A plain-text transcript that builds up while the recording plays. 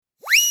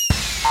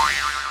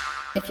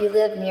If you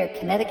live near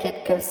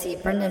Connecticut, go see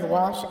Brendan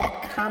Walsh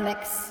at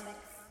Comics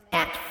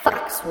at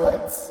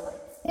Foxwoods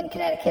in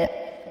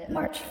Connecticut,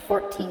 March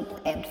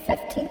 14th and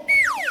 15th.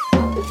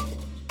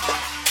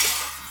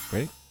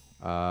 Ready?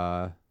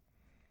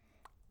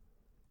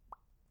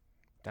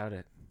 Doubt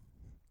it.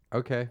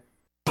 Okay.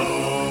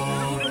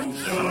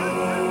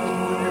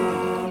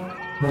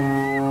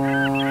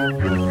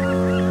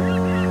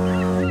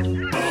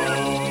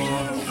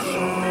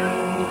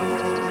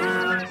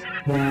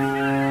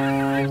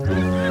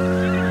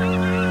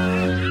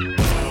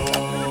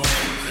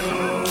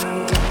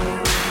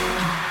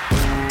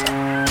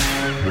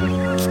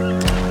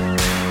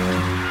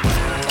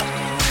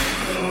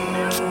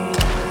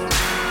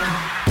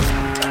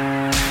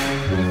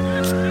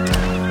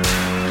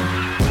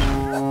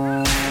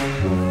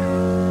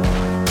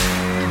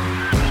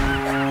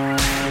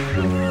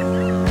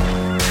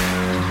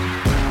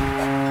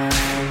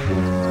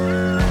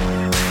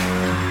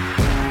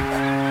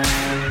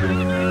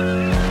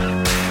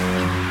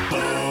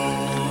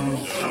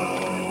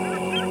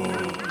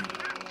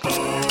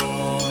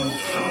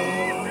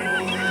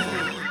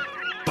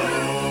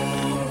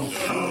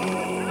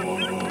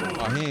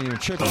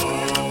 Tripping. Be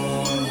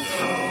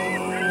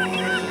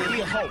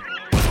a hoe.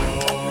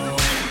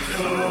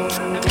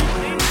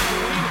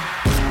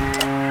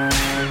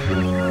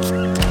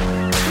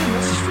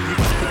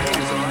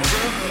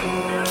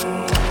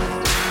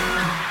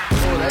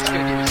 Oh, that's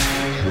gonna give us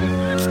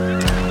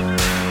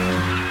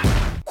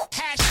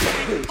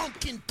Hashtag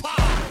pumpkin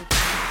pie.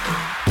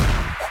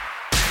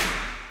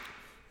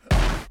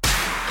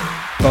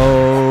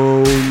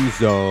 Bone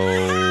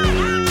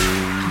Zone.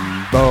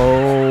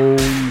 Bone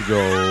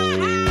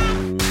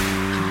Zone.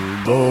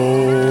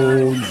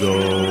 Bone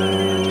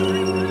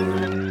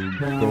Zone.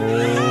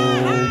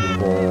 Bone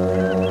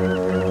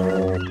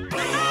Zone.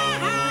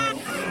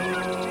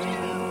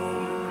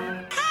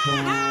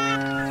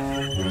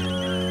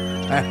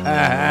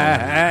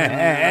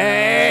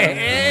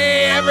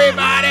 Hey,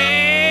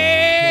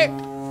 everybody!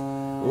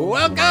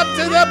 Welcome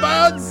to the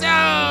Bone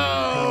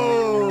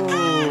Zone!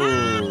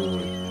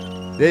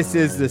 This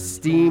is the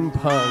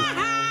steampunk.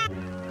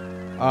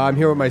 I'm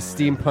here with my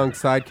steampunk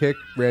sidekick,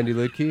 Randy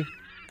Lidke.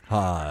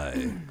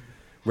 Hi.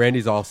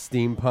 Randy's all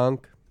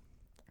steampunk.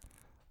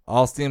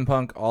 All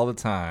steampunk all the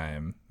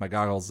time. My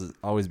goggles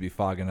always be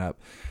fogging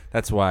up.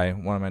 That's why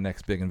one of my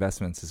next big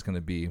investments is going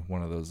to be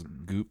one of those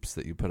goops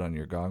that you put on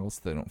your goggles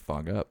so they don't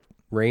fog up.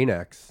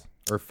 Rain-X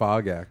or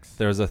Fog-X.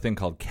 There was a thing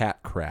called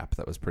cat crap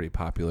that was pretty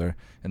popular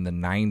in the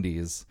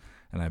 90s,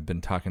 and I've been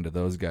talking to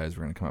those guys.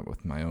 We're going to come up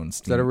with my own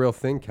steam. Is that a real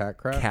thing, cat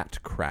crap? Cat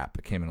crap.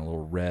 It came in a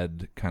little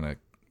red kind of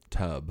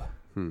tub.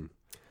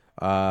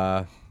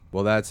 Well,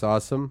 that's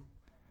awesome.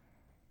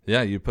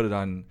 Yeah, you put it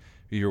on.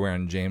 You're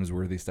wearing James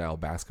Worthy style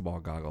basketball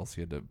goggles.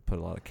 You had to put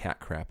a lot of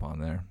cat crap on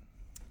there.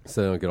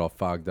 So they don't get all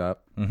fogged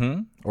up.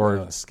 Mm-hmm.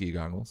 Or ski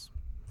goggles.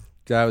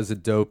 That was a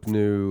dope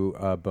new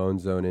Bone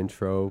Zone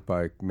intro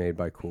made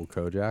by Cool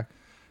Kojak.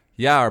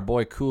 Yeah, our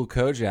boy Cool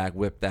Kojak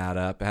whipped that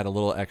up. It had a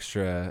little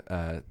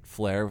extra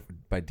flair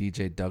by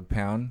DJ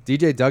Douggpound.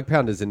 DJ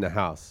Douggpound is in the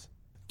house.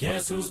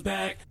 Guess who's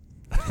back?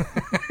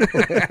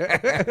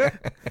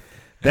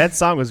 That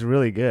song was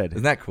really good.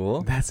 Isn't that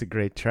cool? That's a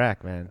great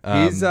track, man.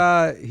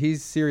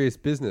 He's serious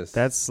business.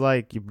 That's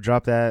like you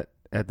drop that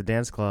at the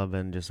dance club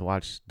and just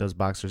watch those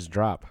boxers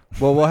drop.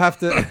 Well, we'll have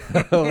to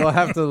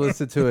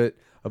listen to it.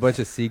 A bunch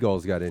of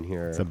seagulls got in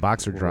here. It's a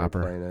boxer when we're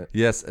dropper. playing it.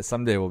 Yes,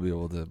 someday we'll be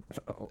able to.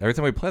 Every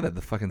time we play that,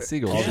 the fucking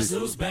seagulls. Guess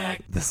who's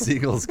back? The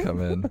seagulls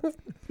come in.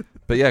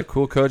 But yeah,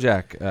 Cool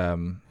Kojak.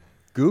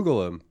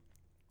 Google him.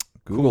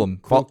 Google him.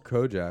 Cool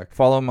Kojak.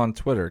 Follow him on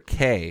Twitter.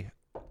 KOOOL.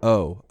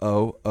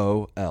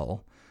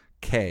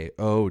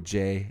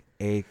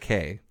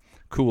 KOJAK.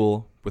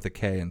 Cool with a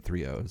K and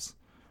 3 O's.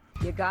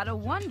 You gotta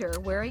wonder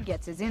where he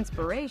gets his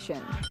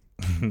inspiration.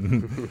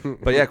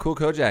 But yeah, Cool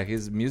Kojak,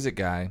 he's a music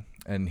guy,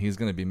 and he's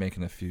going to be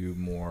making a few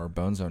more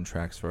Bone Zone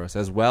tracks for us,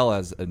 as well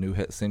as a new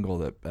hit single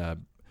that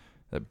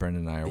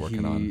Brendan and I are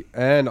working on.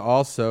 And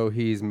also,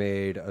 he's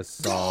made a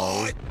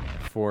song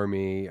for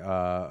me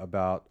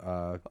about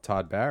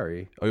Todd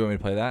Barry. Oh, you want me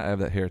to play that? I have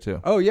that here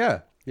too. Oh yeah,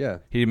 yeah.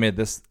 He made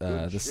this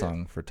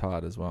song for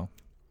Todd as well.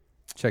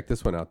 Check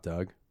this one out,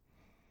 Doug.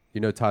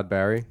 You know Todd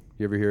Barry?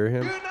 You ever hear of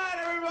him? Good night,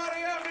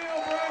 everybody. I'm Neil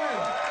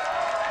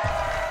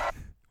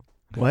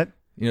Brennan. What?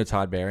 You know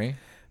Todd Barry?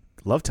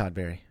 Love Todd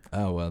Barry.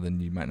 Oh, well, then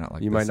you might not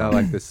like You this might not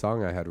song. like this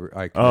song I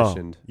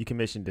commissioned. Oh, you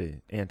commissioned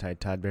the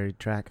anti-Todd Barry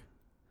track?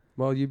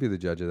 Well, you be the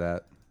judge of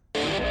that.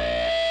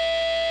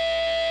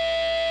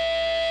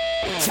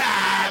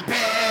 Todd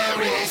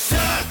Barry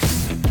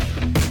sucks.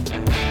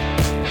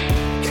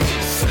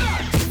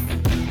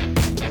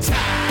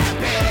 Todd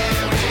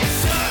Barry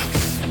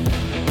sucks.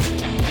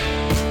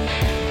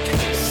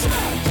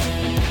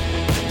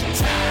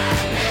 Todd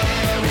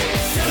Barry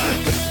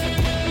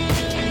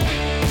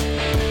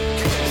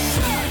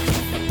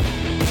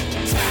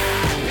sucks. Todd Barry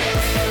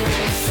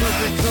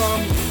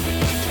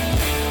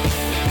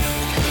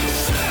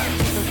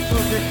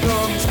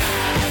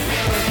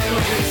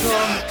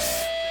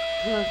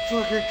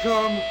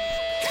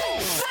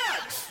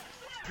sucks.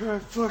 Here I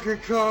fucking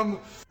come.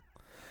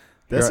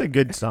 That's a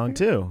good song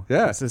too.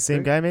 Yeah. It's the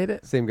same guy made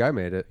it. Same guy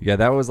made it. Yeah,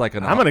 that was like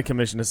an. I'm gonna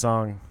commission a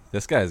song.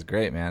 This guy's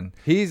great, man.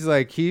 He's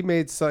like he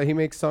makes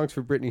songs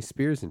for Britney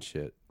Spears and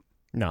shit.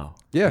 No.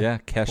 Yeah. Yeah,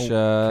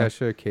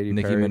 Kesha, Katy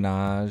Nicki Perry.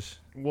 Minaj.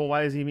 Well,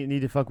 why does he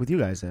need to fuck with you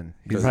guys then?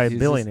 He's 'Cause probably a he's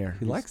billionaire.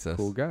 He likes us.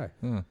 Cool guy.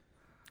 Yeah.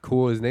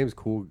 Cool. His name's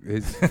Cool.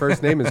 His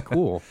first name is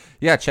Cool.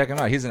 Yeah, check him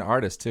out. He's an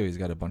artist too. He's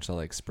got a bunch of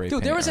like spray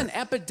Dude, paint there is art. an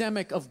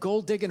epidemic of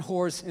gold digging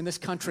whores in this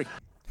country.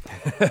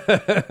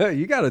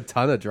 You got a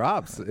ton of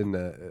drops in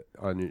the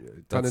on your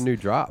ton of new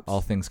drops.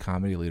 All things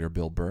comedy leader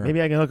Bill Burr.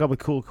 Maybe I can hook up with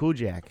Cool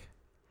Jack.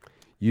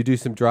 You do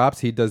some drops.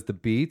 He does the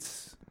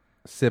beats.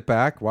 Sit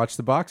back, watch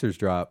the boxers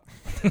drop.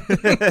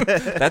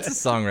 That's a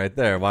song right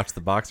there. Watch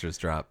the boxers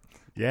drop.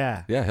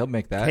 Yeah. Yeah, he'll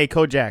make that. Hey,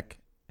 Kojak,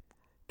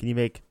 can you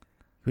make?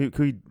 Could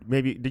we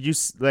maybe? Did you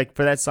like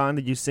for that song?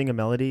 Did you sing a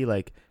melody?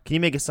 Like, can you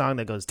make a song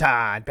that goes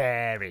Todd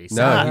Barry? No,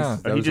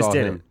 Sucks"? that Or was you just all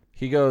did him. it.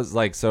 He goes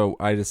like, so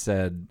I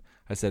said,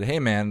 hey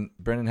man,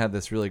 Brendan had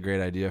this really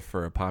great idea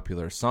for a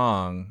popular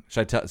song.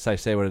 Should I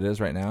say what it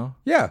is right now?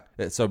 Yeah,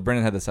 So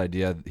Brendan had this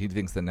idea. He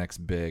thinks the next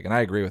big, and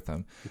I agree with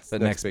him. it's The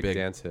the next big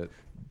dance hit.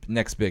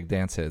 Next big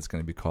dance hit is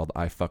going to be called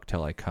 "I Fuck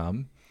Till I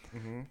Come,"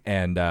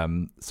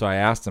 and so I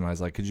asked him. I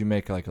was like, "Could you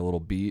make like a little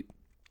beat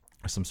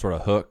or some sort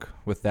of hook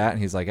with that?"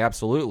 And he's like,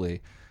 "Absolutely."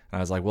 And I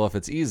was like, "Well, if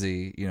it's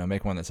easy,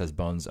 make one that says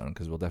Bone Zone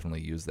because we'll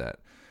definitely use that."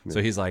 Yeah.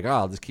 So he's like, "Oh,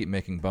 I'll just keep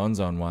making Bone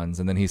Zone ones,"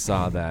 and then he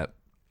saw that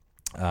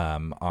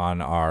on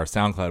our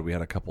SoundCloud we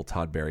had a couple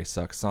Todd Barry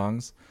Sucks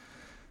songs.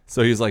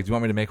 So he was like, "Do you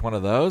want me to make one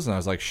of those?" And I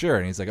was like, "Sure."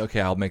 And he's like, "Okay,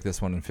 I'll make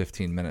this one in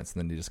 15 minutes." And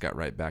then he just got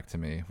right back to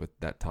me with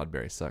that Todd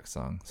Barry Sucks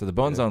song. So the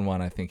Bone Zone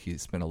one, I think he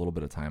spent a little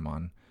bit of time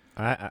on.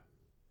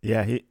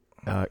 Yeah. Hey,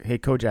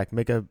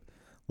 Kojak,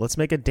 let's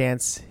make a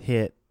dance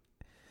hit,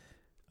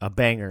 a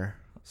banger.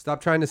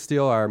 Stop trying to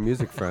steal our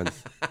music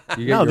friends.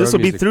 You get No, your this own will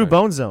be music through friends.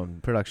 Bone Zone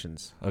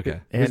Productions,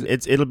 Okay. and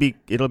it'll be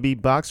a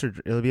boxer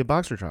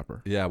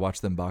chopper. Yeah,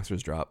 watch them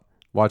boxers drop.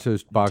 Watch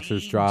those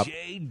boxers drop.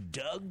 DJ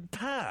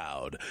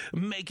Douggpound,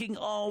 making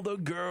all the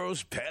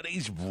girls'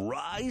 panties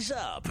rise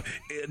up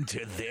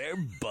into their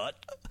butt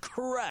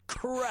cracks.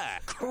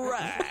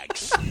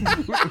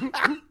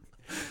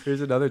 Here's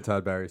another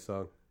Todd Barry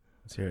song.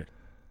 Let's hear it.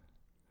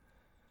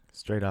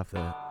 Straight off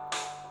the.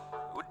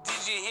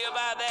 Did you hear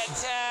about that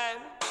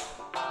time?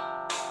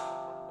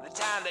 The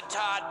time that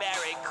Todd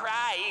Barry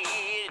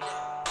cried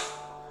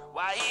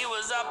while he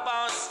was up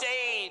on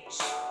stage.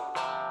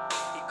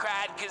 He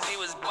cried because he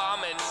was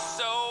bombing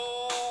so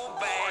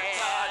bad. Poor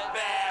Todd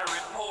Barry,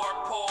 poor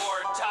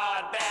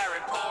Todd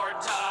Barry, poor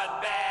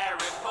Todd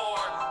Barry, poor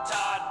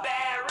Todd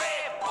Barry,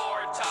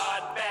 poor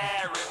Todd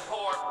Barry,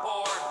 poor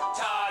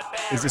Todd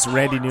Barry. Is this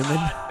Randy Newman?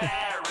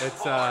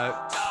 It's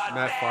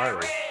Matt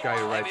Farley, guy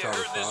who writes all the Have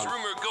you heard this songs.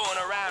 rumor going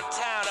around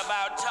town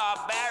about Todd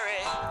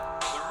Barry?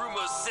 The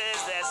rumor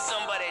says that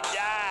somebody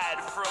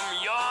died from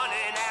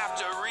yawning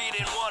after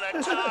reading one of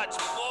Todd's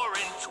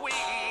boring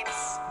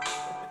tweets.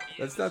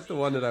 That's not the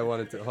one that I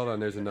wanted to. Hold on,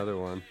 there's another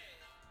one.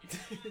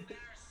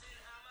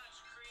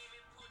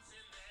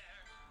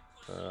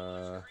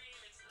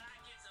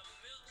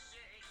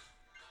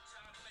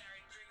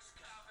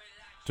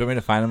 Do you want me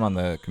to find him on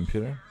the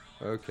computer?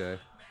 Okay.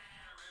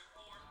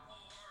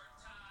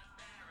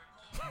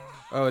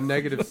 Oh, a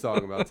negative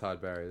song about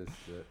Todd Barry. This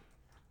is it.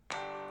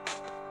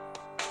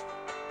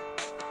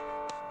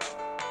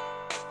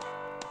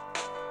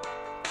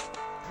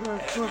 Here I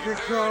fucking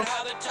come.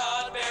 How the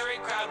Todd Barry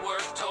Crowd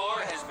Work Tour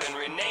has been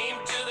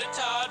renamed to the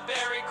Todd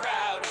Barry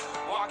Crowd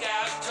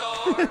Walkout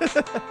Tour.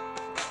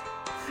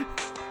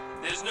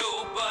 There's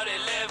nobody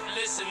left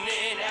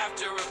listening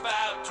after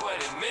about 20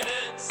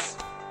 minutes.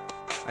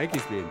 I think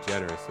he's being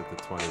generous with the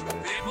 20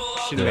 minutes. People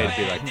Should have made it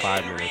be demand like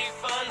 5 minutes.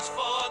 refunds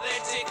for their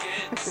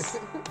tickets.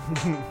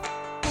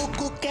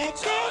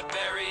 Todd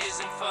Barry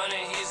isn't funny,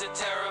 he's a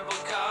terrible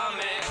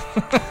comic.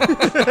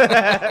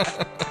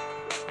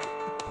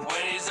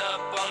 When he's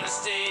up on the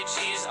stage,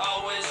 he's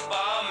always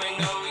bombing,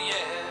 oh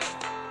yeah.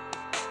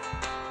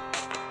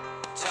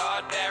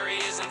 Todd Barry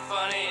isn't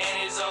funny, and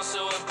he's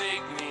also a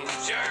big mean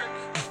jerk.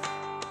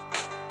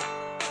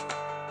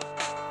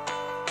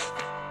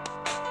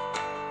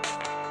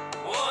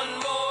 One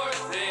more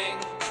thing,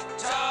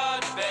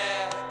 Todd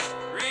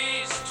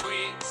Barry's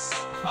tweets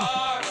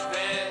are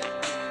fed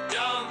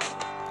dumb.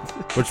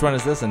 Which one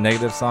is this? A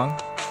negative song?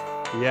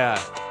 Yeah.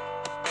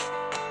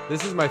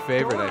 This is my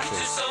favorite, I To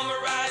think.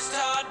 summarize,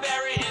 Todd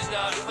Barry is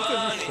not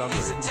funny.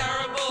 He's a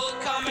terrible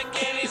comic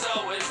and he's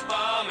always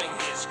bombing.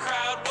 His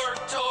crowd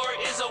work tour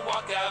is a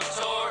walkout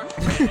tour.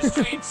 And his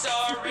tweets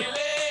are really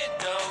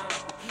dumb.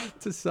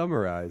 To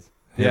summarize.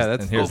 Here's- Yeah,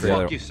 that's and here's the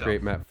other-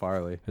 great Matt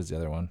Farley. Here's the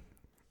other one.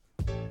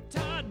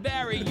 Todd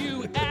Barry,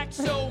 you act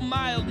so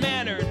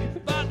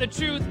mild-mannered, but the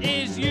truth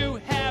is you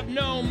have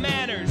no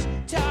manners.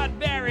 Todd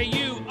Barry,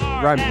 you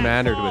are Rhymes at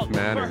mannered fault with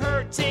manner. for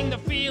hurting the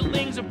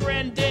feelings of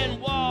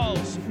Brendan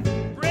Walls.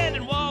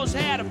 Brendan Walls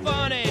had a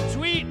funny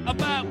tweet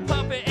about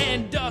puppet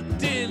and duck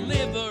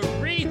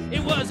delivery.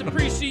 It was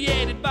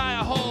appreciated by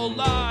a whole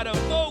lot of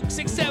folks,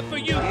 except for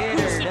you, who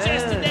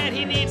suggested that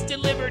he needs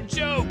delivered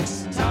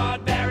jokes.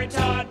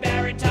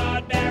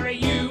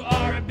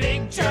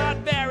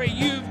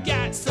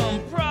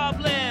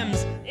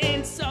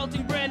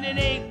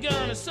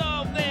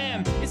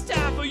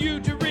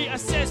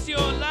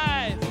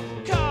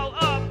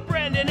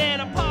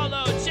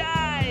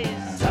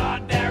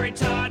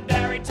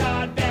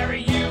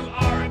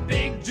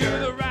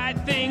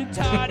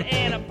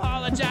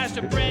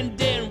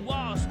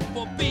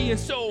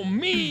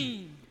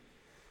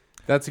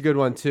 That's a good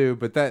one too,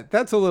 but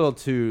that's a little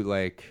too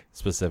like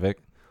specific.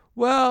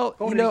 Well,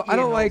 I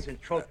don't like.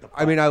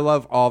 I mean, I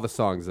love all the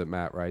songs that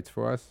Matt writes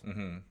for us,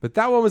 but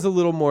that one was a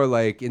little more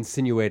like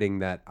insinuating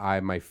that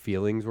my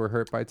feelings were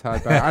hurt by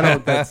Todd Barry. I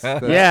don't. That's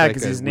yeah, like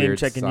because he's name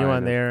checking you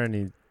on there, and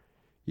he.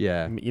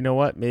 Yeah. You know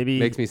what? Maybe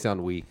makes me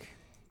sound weak.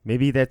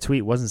 Maybe that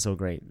tweet wasn't so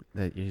great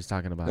that he's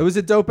talking about. It was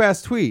a dope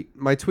ass tweet.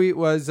 My tweet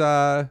was.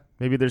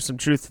 Maybe there's some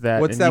truth to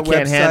that. What's and that you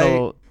can't website?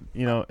 handle,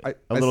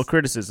 a little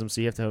criticism,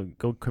 so you have to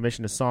go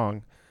commission a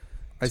song.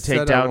 To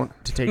take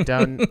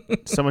down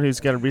someone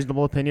who's got a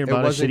reasonable opinion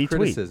about a shitty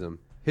criticism.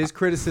 tweet. His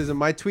criticism.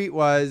 My tweet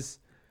was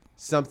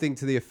something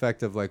to the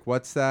effect of like,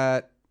 "What's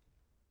that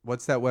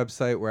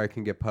website where I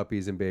can get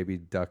puppies and baby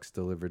ducks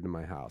delivered to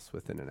my house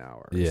within an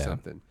hour or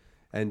something?"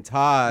 And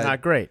Todd,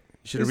 not great.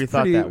 Should have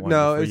rethought that one.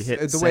 No,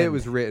 the way it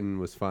was written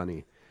was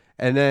funny.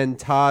 And then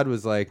Todd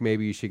was like,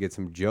 "Maybe you should get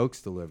some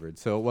jokes delivered."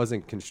 So it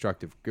wasn't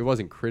constructive. It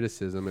wasn't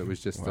criticism. It was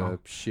just a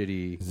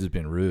shitty. He's just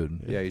being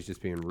rude. Yeah, he's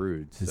just being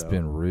rude. He's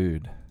being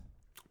rude.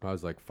 I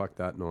was like, "Fuck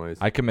that noise."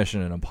 I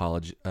commissioned an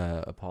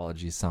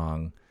apology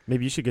song.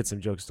 Maybe you should get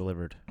some jokes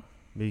delivered.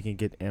 Maybe you can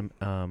get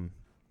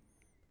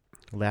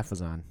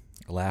Laugh-a-zon.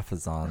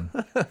 Laugh-a-zon.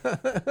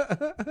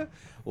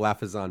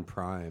 Laugh-a-zon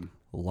Prime.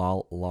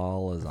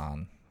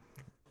 Lol-a-zon.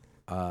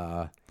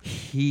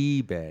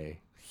 He-bay.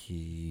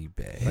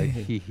 He-bay. Like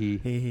he-he.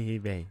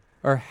 He-he-bay.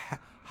 Or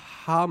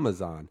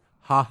Hamazon.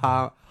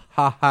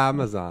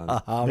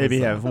 Ha-ha-Amazon. Maybe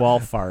have wall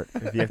fart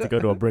if you have to go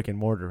to a brick and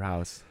mortar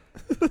house.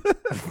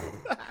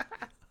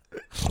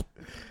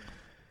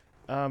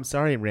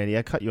 Sorry, Randy,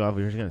 I cut you off.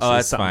 We were going to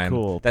say something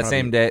cool. That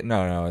same day,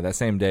 that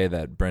same day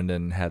that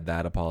Brendan had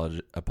that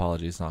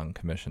apology song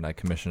commissioned, I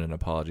commissioned an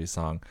apology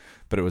song,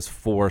 but it was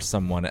for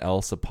someone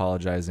else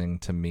apologizing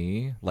to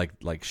me,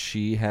 like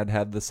she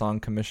had the song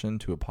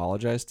commissioned to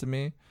apologize to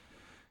me,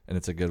 and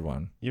it's a good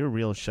one. You're a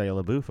real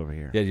Shia LaBeouf over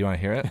here. Yeah, do you want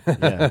to hear it?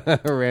 Yeah.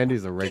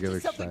 Randy's a regular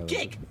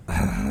Shia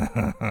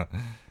LaBeouf.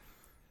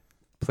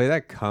 Play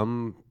that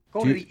cum.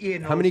 How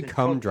many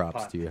cum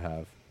drops do you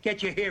have?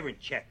 Get your hearing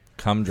checked.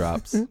 Cum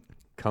drops.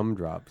 Cum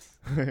drops.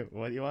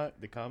 What do you want?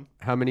 The cum?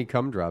 How many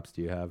cum drops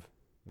do you have?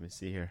 Let me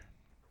see here.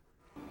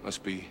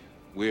 Must be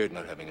weird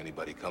not having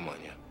anybody come on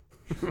you.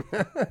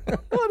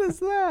 What is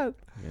that?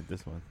 I get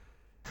this one.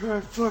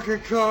 I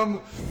fucking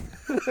cum.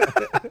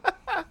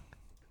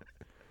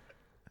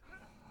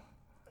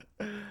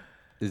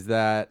 Is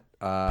that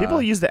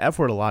people use the F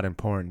word a lot in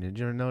porn? Did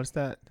you ever notice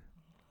that?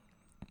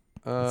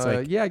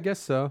 Yeah, I guess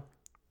so.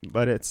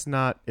 But it's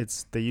not.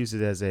 They use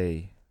it as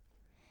a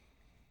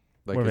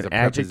more of as an a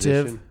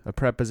adjective, preposition? a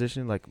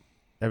preposition. Like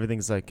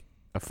everything's like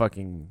a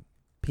fucking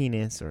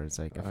penis, or it's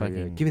like a fucking.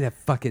 Yeah. Give me that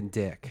fucking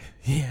dick.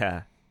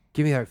 Yeah.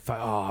 Give me that.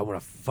 I want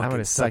to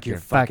fucking suck your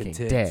fucking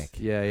tits. dick.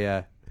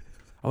 Yeah.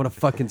 I want to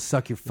fucking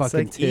suck your fucking it's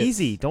like tits.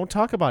 easy. Don't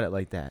talk about it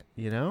like that.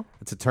 You know.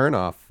 It's a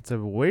turnoff. It's a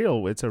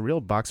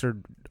real boxer.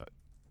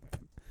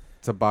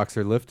 It's a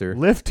boxer lifter.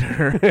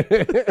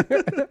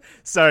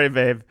 Sorry,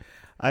 babe.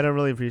 I don't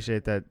really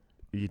appreciate that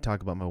you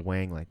talk about my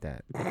wang like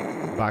that.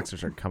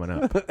 Boxers are coming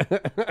up.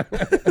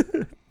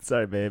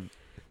 Sorry, babe.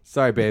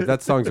 Sorry, babe.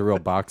 That song's a real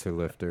boxer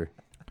lifter.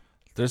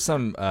 There's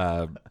some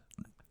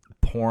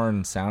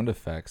porn sound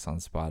effects on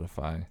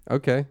Spotify.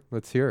 Okay,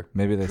 let's hear.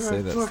 Maybe they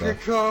say that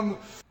stuff. Come.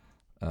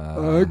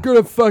 I'm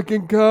gonna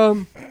fucking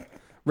come.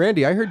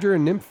 Randy, I heard you're a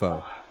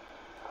nympho.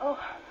 Oh,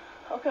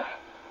 God.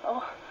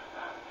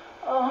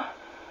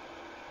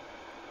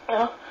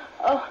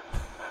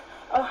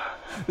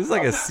 This is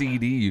like a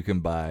CD you can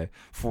buy.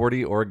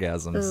 40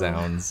 orgasm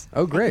sounds.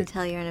 Oh, great. I can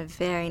tell you're in a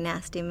very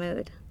nasty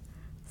mood.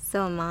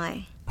 So am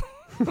I.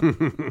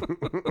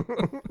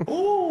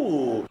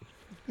 Ooh.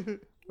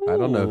 I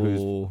don't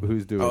know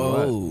who's doing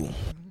what.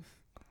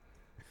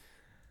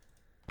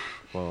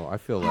 Well, I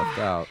feel left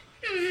out.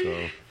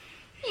 So.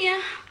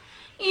 Yeah.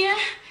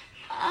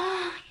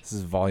 This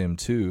is volume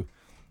 2.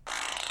 I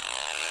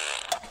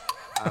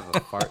have a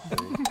fart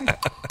thing.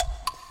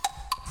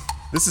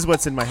 This is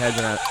what's in my head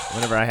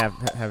whenever I have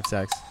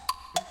sex.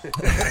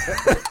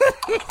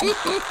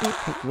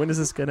 When is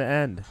this gonna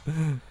end?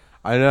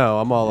 I know.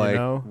 I'm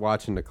all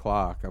watching the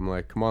clock. I'm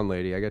like, come on,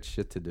 lady. I got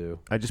shit to do.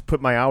 I just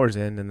put my hours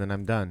in and then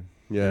I'm done.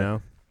 Yeah. You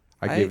know?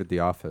 I gave it The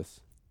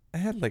Office. I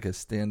had like a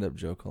stand-up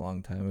joke a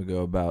long time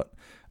ago about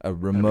a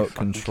remote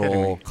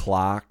control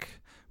clock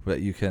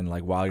that you can,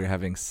 like, while you're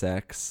having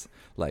sex,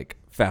 like,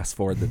 fast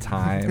forward the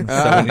time.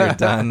 So when you're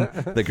done,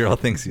 the girl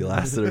thinks you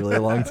lasted a really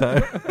long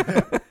time.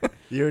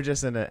 You're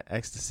just in an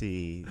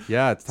ecstasy.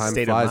 Yeah, it's time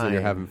flies when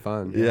you're having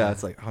fun. Yeah,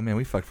 it's like, oh man,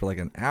 we fucked for like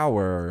an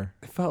hour.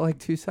 It felt like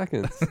 2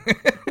 seconds.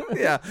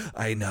 Yeah,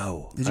 I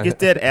know. Did you get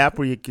that app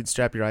where you could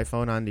strap your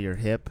iPhone onto your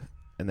hip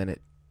and then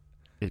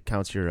it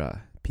counts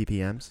your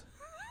PPMs?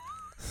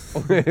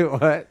 Wait,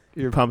 what?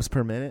 Your pumps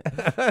per minute?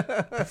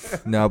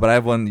 No, but I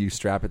have one you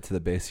strap it to the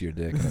base of your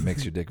dick and it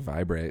makes your dick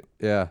vibrate.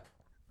 Yeah.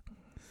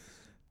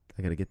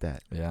 I gotta get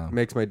that. Yeah. It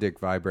makes my dick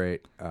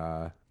vibrate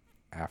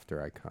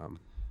after I come.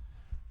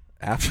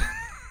 After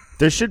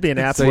there should be an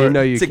app so where you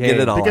know you to can get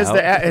it all because out.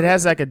 it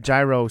has like a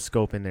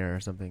gyroscope in there or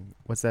something.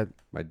 What's that?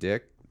 My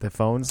dick? The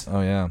phones?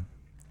 Oh yeah.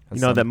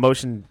 that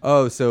motion.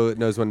 Oh, so it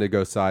knows when to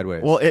go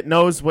sideways. Well, it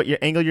knows what your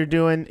angle you're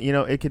doing.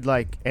 It could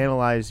like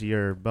analyze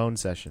your bone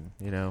session.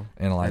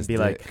 Analyze and be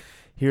like,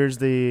 here's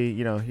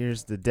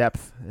the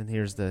depth and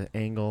here's the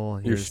angle.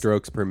 And your here's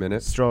strokes per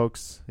minute.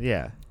 Strokes,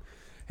 yeah.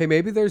 Hey,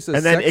 maybe there's a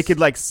and then it could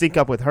like sync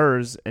up with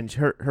hers and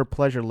her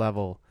pleasure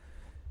level.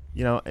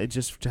 It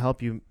just to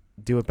help you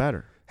do it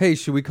better. Hey,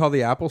 should we call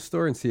the Apple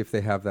Store and see if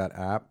they have that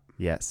app?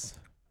 Yes.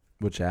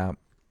 Which app?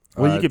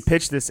 Well, you could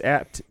pitch this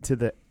app to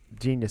the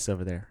genius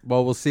over there.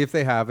 Well, we'll see if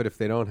they have it. If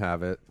they don't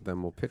have it,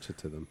 then we'll pitch it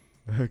to them.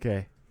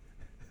 Okay.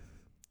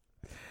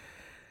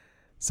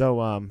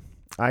 So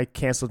I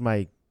canceled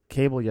my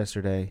cable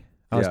yesterday.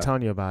 I was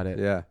telling you about it.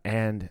 Yeah.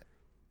 And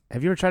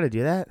have you ever tried to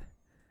do that?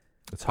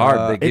 It's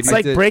hard. It's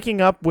like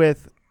breaking up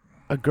with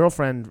a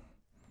girlfriend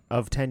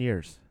of 10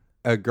 years.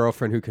 A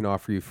girlfriend who can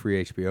offer you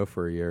free HBO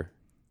for a year.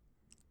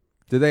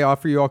 Do they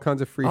offer you all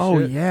kinds of free shit? Oh,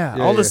 yeah.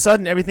 All of a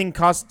sudden, everything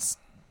costs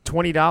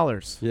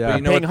 $20. Yeah.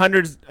 I'm paying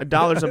hundreds of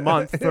dollars a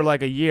month for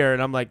like a year.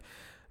 And I'm like,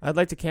 I'd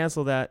like to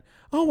cancel that.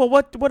 Oh, well,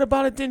 what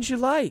about it didn't you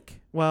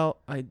like? Well,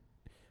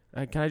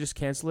 can I just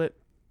cancel it?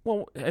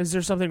 Well, is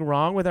there something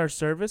wrong with our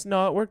service?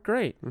 No, it worked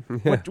great.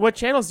 What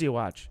channels do you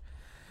watch?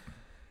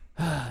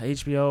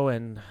 HBO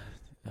and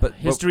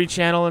History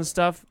Channel and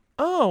stuff.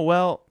 Oh,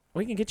 well,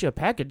 we can get you a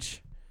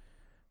package.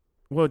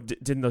 Well,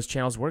 didn't those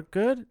channels work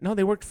good? No,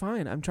 they worked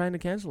fine. I'm trying to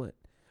cancel it.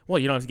 Well,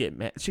 you don't have to get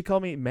mad. She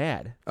called me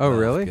mad. Oh,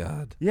 really?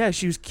 God. Yeah,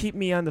 she was keeping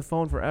me on the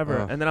phone forever.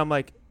 Oh. And then I'm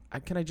like,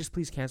 can I just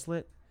please cancel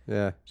it?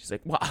 Yeah. She's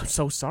like, well, I'm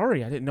so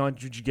sorry. I didn't know.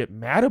 Did you get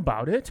mad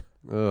about it?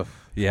 Ugh.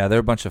 Yeah, they're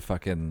a bunch of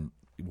fucking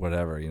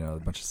whatever, a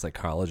bunch of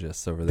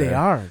psychologists over there.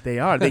 They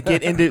are. They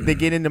get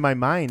into my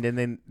mind, and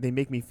then they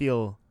make me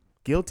feel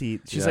guilty.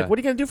 She's like, what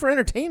are you going to do for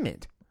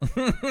entertainment?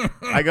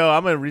 I go,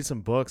 I'm going to read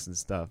some books and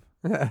stuff.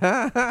 But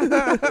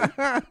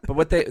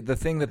the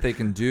thing that they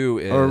can do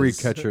is, or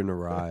recatch her in the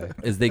rye,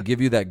 is they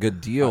give you that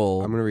good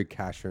deal. I'm gonna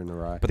recash her in the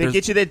rye. But they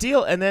get you that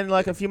deal, and then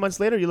like a few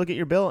months later, you look at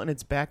your bill, and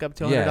it's back up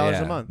to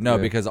 $100 a month. No,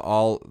 because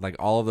all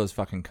of those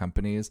fucking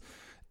companies,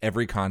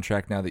 every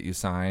contract now that you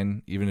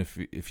sign, even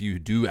if you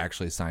do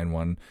actually sign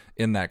one,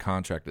 in that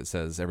contract it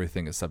says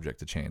everything is subject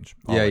to change.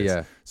 Always.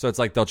 Yeah. So it's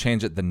like they'll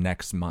change it the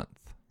next month.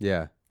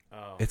 Yeah.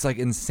 Oh. It's like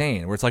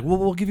insane. Where it's like, well,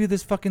 we'll give you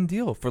this fucking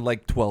deal for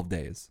like 12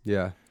 days.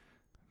 Yeah.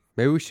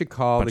 Maybe we should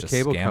call the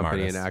cable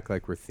company artists. and act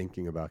like we're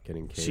thinking about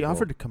getting cable. She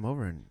offered to come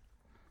over and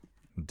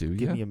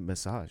give me a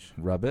massage.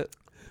 Rub it.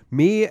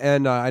 Me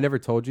and I never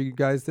told you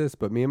guys this,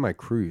 but me and my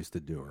crew used to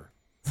do her.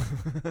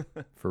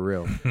 For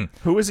real.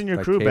 Who was in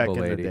your crew back in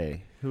lady. the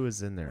day? Who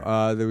was in there?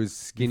 There was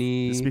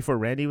Skinny. This before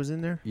Randy was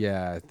in there?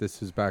 Yeah, this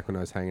was back when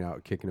I was hanging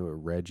out, kicking it with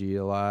Reggie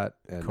a lot.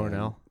 And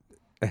Cornell.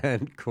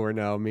 And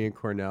Cornell, me and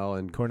Cornell.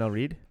 And Cornell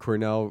Reed?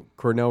 Cornell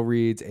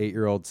Reed's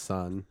 8-year-old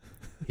son.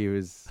 He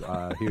was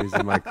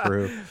in my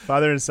crew.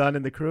 Father and son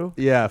in the crew?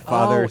 Yeah,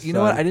 father. You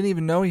know what? I didn't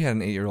even know he had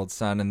an 8-year-old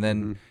son, and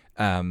then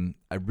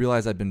I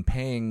realized I'd been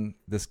paying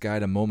this guy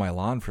to mow my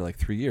lawn for like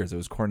 3 years. It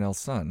was Cornell's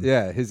son.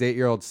 Yeah, his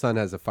 8-year-old son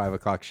has a 5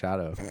 o'clock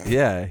shadow.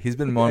 Yeah, he's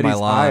been mowing and my he's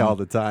lawn high all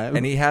the time,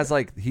 and he has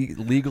he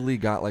legally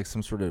got like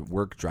some sort of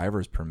work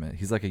driver's permit.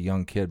 He's like a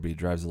young kid, but he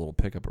drives a little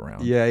pickup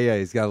around. Yeah,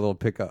 he's got a little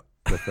pickup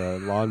with a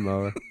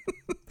lawnmower.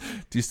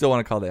 Do you still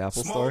want to call the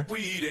Apple Store? Smoke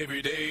weed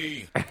every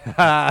day.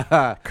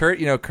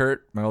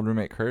 Kurt, my old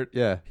roommate Kurt.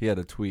 Yeah, he had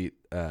a tweet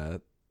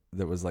that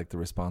was like the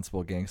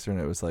responsible gangster, and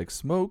it was like,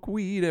 smoke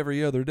weed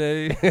every other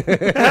day.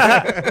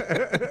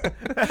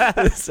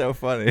 It's so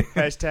funny.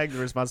 Hashtag the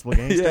responsible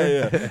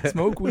gangster. Yeah.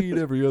 Smoke weed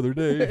every other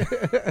day.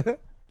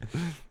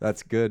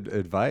 That's good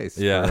advice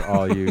for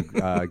all you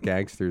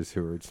gangsters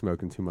who are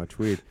smoking too much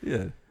weed.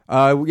 Yeah.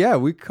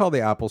 We call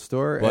the Apple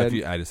Store. Well,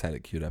 I just had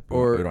it queued up.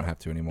 Or we don't have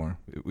to anymore.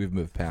 We've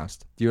moved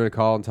past. Do you want to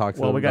call and talk to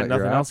them Well, we got about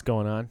your nothing app? else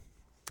going on.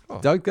 Oh.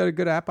 Doug got a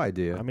good app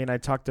idea. I mean, I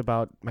talked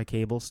about my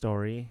cable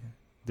story.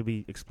 Did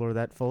we explore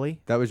that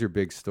fully? That was your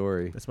big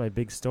story. That's my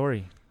big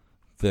story.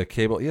 The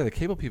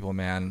cable people,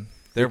 man.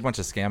 They're a bunch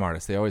of scam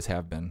artists. They always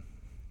have been.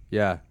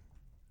 Yeah.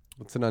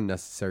 It's an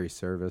unnecessary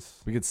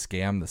service. We could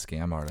scam the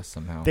scam artists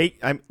somehow.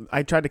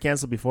 I tried to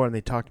cancel before, and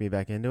they talked me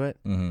back into it.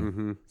 Mm-hmm.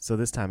 Mm-hmm. So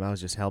this time, I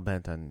was just hell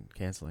bent on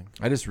canceling.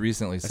 I just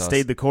recently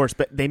stayed the course,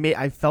 but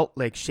I felt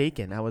like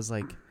shaken. I was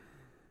like,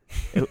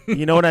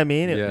 you know what I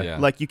mean? Yeah.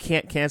 Like you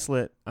can't cancel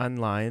it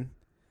online.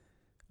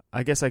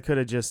 I guess I could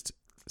have just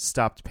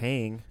stopped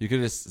paying. You could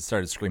have just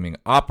started screaming,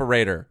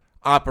 operator,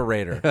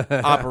 operator,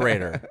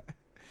 operator.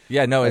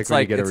 Yeah, no, it's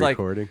like trying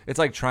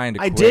to quit.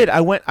 I did.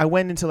 I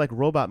went into like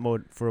robot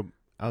mode for.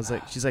 I was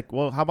like, she's like,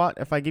 well, how about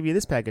if I give you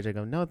this package? I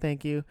go, no,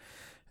 thank you.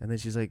 And then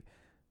she's like,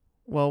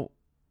 well,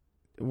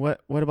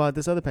 what about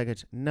this other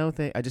package? No,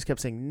 I just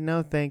kept saying,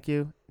 no, thank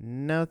you.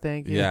 No,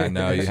 thank you. Yeah,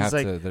 no, you have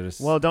like, to.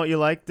 Well, don't you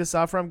like this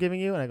offer I'm giving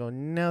you? And I go,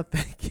 no,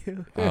 thank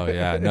you. Oh,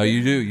 yeah. No,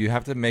 you do. You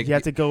have to You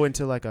have to go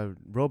into like a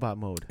robot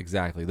mode.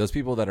 Exactly. Those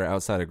people that are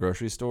outside of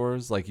grocery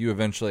stores, like you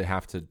eventually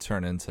have to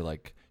turn into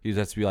like, you just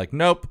have to be like,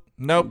 nope.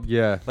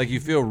 Yeah. Like you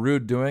feel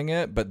rude doing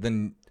it, but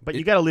then But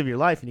you got to live your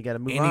life and you got to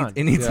move on.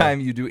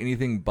 Anytime you do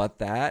anything but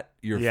that,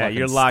 you're fucking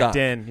you're locked stuck.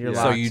 in. You're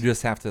So locked. you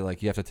just have to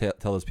you have to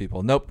tell those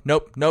people, nope,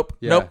 nope, nope,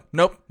 Yeah. nope,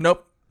 nope,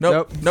 nope,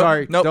 nope, nope.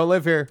 Sorry, nope, don't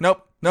live here.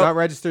 Nope, nope. Not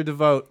registered to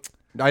vote.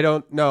 I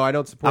don't support.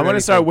 I'm gonna anything.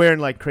 start wearing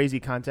like crazy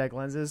contact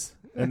lenses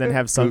and then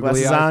have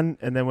sunglasses Googly eyes. on.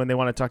 And then when they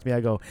want to talk to me,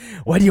 I go,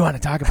 "What do you want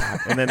to talk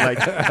about?" And then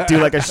like do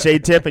like a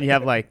shade tip, and you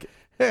have like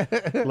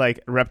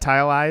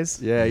reptile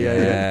eyes.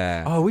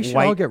 Yeah. Oh, we should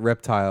all get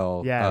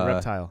reptile. Yeah,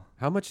 reptile.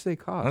 How much do they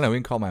cost? I don't know. We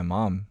can call my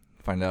mom,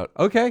 find out.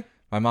 Okay.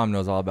 My mom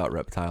knows all about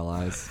reptile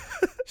eyes.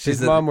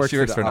 His mom works she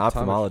works for for an the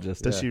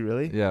ophthalmologist. Does she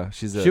really? Yeah,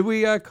 she's a. Should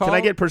we call? Can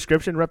I get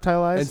prescription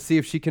reptile eyes and see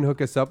if she can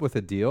hook us up with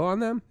a deal on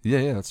them?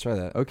 Yeah. Let's try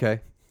that.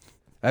 Okay,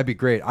 that'd be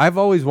great. I've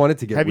always wanted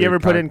to get. Have you ever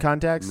put in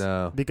contacts?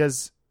 No,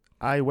 because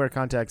I wear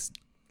contacts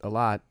a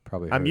lot.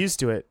 Probably. I'm used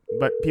to it,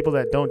 but people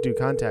that don't do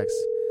contacts,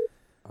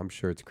 I'm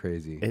sure it's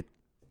crazy.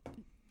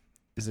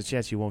 There's a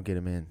chance you won't get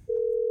them in.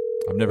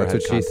 I've never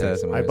That's had what she said.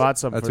 contacts in my I eyes. bought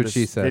some That's for what this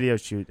she said. video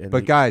shoot, and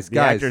But the guys,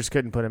 actors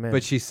couldn't put them in.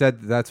 But she said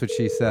that's what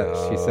she said.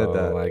 She said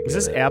that. I Is get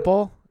this it.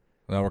 Apple?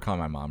 No, we're calling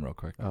my mom real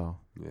quick. Oh,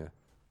 yeah.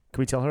 Can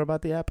we tell her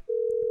about the app?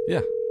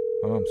 Yeah,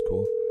 my mom's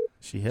cool.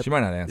 She hip. She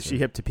might not answer. Is she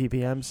hip to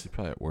PPMs? She's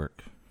probably at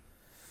work.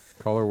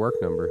 Call her work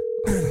number.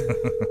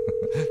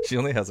 She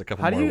only has a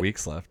couple more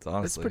weeks left.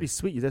 Honestly, That's pretty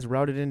sweet. You just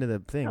routed into the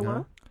thing,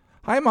 huh?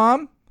 Hi,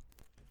 Mom.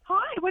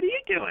 Hi, what are you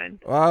doing?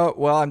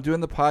 Well, I'm doing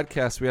the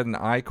podcast. We had an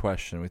eye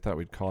question. We thought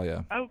we'd call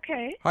you.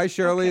 Okay. Hi,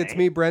 Shirley. It's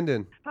me,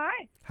 Brendan.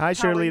 Hi. Hi, How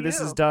Shirley. are This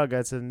you? is Doug.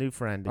 That's a new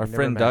friend. Our You've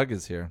friend never met. Doug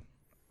is here.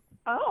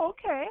 Oh,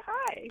 okay.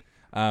 Hi.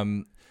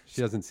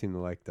 She doesn't seem to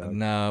like Doug.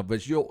 No,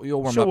 but you'll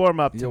warm up. She'll warm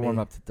up to You'll me. warm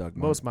up to Doug.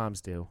 Mom. Most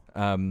moms do.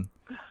 Are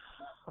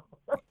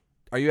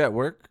you at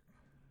work?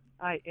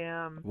 I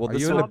am. Well, Are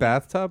you in the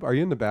bathtub? Are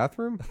you in the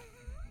bathroom?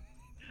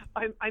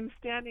 I'm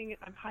standing.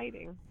 I'm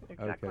hiding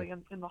exactly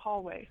in the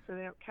hallway, so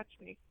they don't catch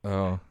me.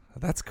 Oh,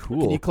 that's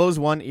cool. Can you close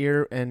one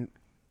ear and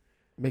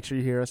make sure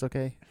you hear us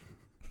okay?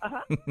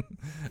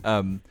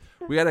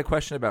 We had a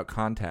question about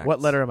contacts.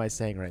 What letter am I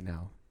saying right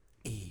now?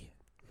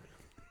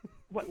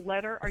 What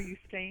letter are you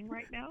saying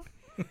right now?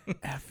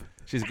 F.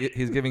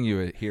 He's giving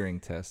you a hearing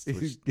test.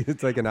 Which,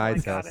 It's like an eye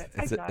test.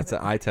 It's an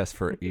eye test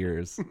for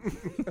ears.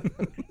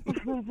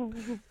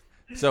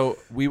 So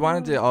we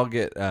wanted to all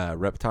get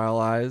reptile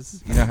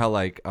eyes. You know how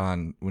like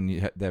on when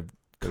you they have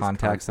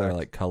contacts that are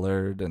like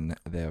colored and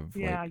they have.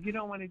 Yeah, like, you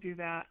don't want to do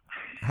that.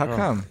 How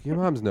come? Your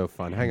mom's no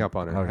fun. Hang up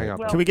on her. Okay. Hang up.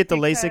 Well, Can we get the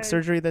LASIK because-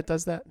 surgery that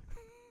does that?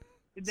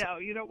 No,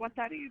 you don't want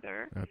that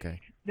either. Okay.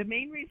 The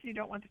main reason you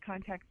don't want the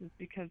contacts is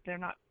because they're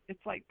not. It's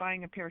like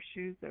buying a pair of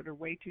shoes that are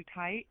way too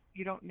tight.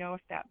 You don't know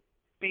if that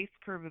base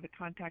curve of the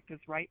contact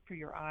is right for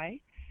your eye,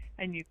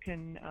 and you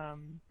can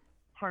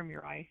harm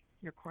your eye,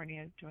 your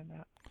cornea, doing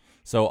that.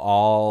 So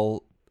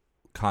all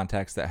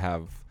contacts that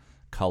have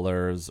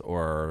colors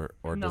or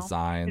No,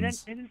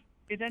 designs.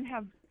 It doesn't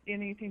have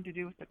anything to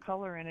do with the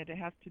color in it. It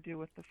has to do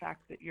with the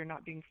fact that you're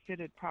not being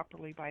fitted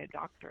properly by a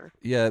doctor.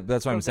 Yeah,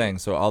 that's what I'm So saying.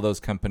 So all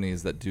those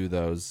companies that do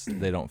those,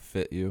 they don't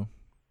fit you.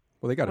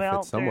 Well, they got to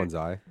Well, fit someone's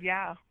eye.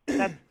 Yeah,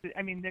 that's.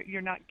 I mean,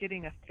 you're not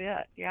getting a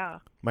fit. Yeah.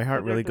 My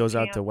heart So really there's a goes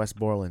out to chance West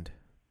Borland.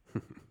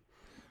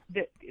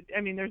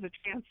 there's a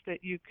chance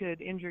that you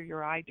could injure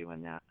your eye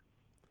doing that.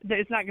 That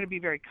it's not going to be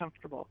very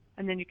comfortable,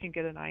 and then you can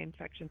get an eye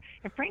infection.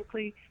 And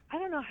frankly, I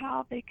don't know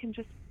how they can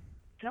just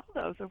sell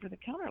those over the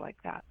counter like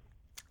that.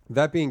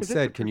 That being Is it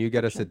said, for can you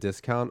get us a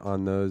discount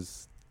on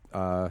those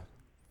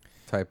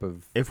type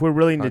of? If we're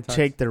willing contacts?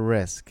 to take the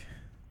risk.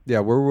 Yeah,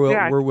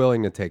 we're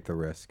willing to take the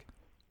risk.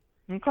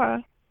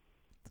 Okay.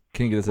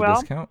 Can you get us a Well,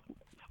 discount?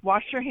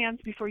 Wash your hands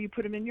before you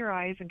put them in your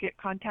eyes, and get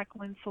contact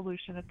lens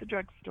solution at the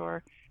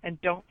drugstore,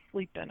 and don't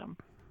sleep in them.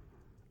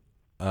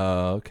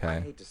 Oh, I okay.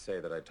 hate to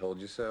say that I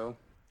told you so.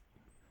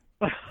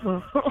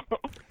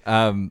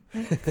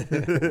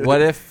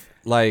 What if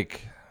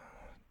like,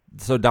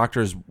 so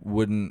doctors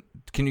wouldn't?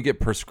 Can you get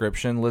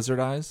prescription lizard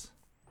eyes?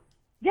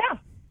 Yeah.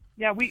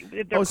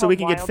 They're So we called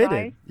can get wild fitted.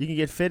 eye. You can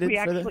get fitted We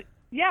for actually, the.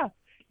 yeah,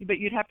 but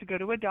you'd have to go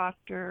to a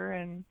doctor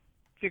and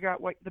figure out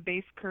what the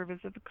base curve is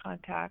of the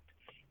contact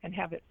and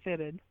have it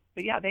fitted.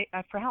 But yeah, they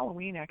for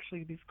Halloween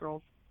actually these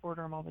girls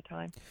order them all the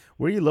time.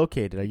 Where are you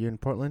located? Are you in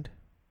Portland?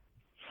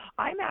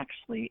 I'm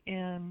actually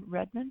in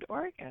Redmond,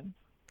 Oregon.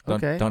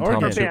 Okay. Don't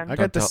tell Oregon. me. I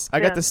got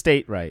Bend. the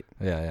state right.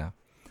 Yeah.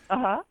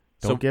 Uh-huh.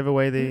 Don't give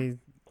away the.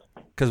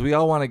 Because we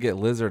all want to get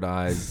lizard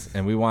eyes,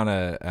 and we want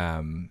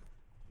to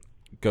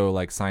go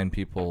like sign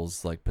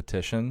people's like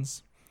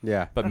petitions.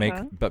 Yeah. But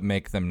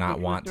make them not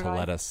Like want to lizard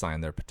let eye? us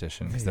sign their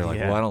petition because they're like,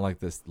 Yeah. well, I don't like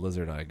this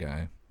lizard eye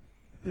guy.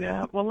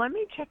 Yeah. Well, let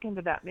me check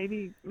into that.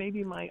 Maybe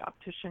my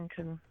optician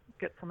can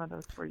get some of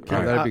those for you.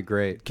 Yeah, that'd be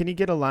great. Can you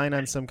get a line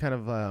on some kind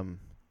of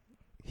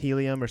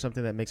helium or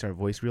something that makes our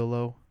voice real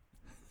low?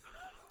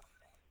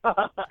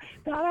 That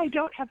I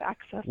don't have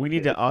access We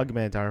need to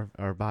augment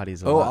our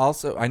bodies a Oh, lot.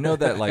 also, I know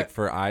that like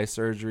for eye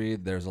surgery,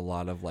 there's a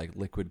lot of like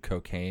liquid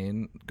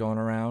cocaine going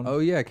around. Oh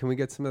yeah, can we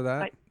get some of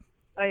that?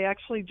 I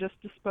actually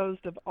just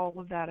disposed of all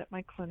of that at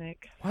my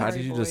clinic. How'd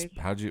Sorry, you boys.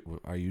 how'd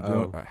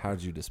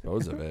you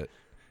dispose of it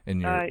in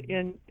your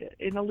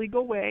in a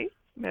legal way.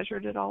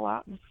 measured it all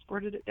out and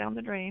squirted it down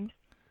the drain.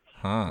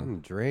 Huh.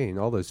 Drain.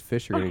 All those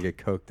fish are going to get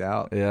coked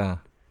out. Yeah.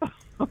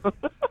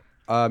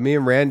 Me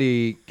and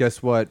Randy,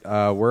 guess what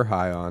we're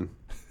high on?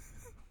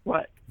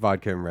 What?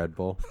 Vodka and Red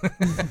Bull.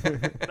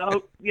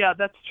 Oh, yeah,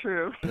 that's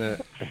true.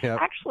 Yep.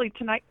 Actually,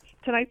 tonight's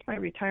my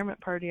retirement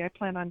party. I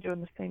plan on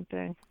doing the same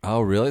thing.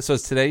 Oh, really? So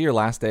is today your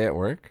last day at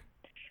work?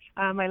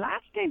 My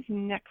last day's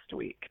next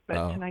week, but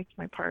Oh. tonight's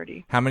my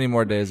party. How many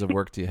more days of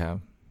work do you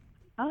have?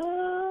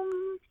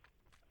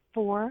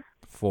 4.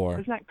 4.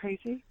 Isn't that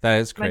crazy? That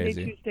is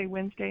crazy. Monday, Tuesday,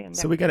 Wednesday, and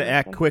So we got to next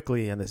act Thursday.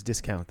 quickly on this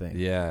discount thing.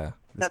 Yeah.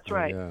 That's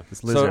right. This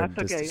So, lizard.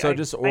 That's okay. so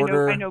just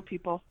order. I know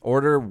people.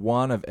 Order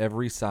one of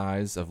every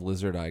size of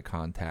lizard eye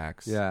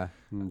contacts. Yeah,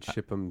 and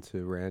ship them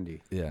to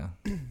Randy. Yeah.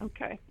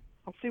 Okay,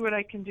 I'll see what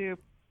I can do.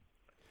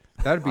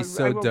 That'd be I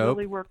so will dope.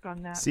 really work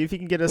on that. See if you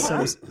can get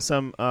us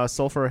some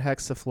sulfur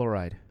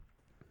hexafluoride.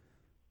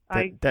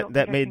 I That don't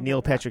think I made can Neil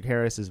get that. Patrick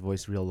Harris's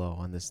voice real low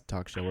on this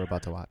talk show we're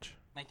about to watch.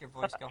 Make your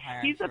voice go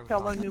higher. He's a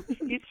fellow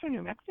he's from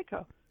New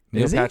Mexico.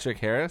 Neil Is he? Patrick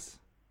Harris?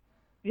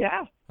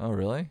 Yeah, Oh,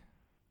 really?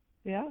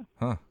 yeah.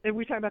 Huh. Are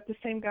we talking about the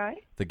same guy?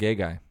 The gay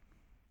guy.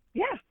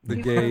 Yeah. The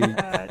He's gay, from,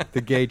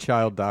 the gay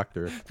child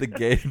doctor. The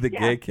gay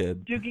yeah,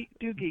 kid.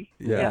 Doogie.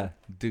 Yeah.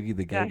 Doogie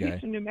the Yeah, gay guy. he's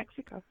from New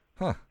Mexico.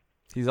 Huh.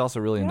 He's also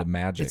really into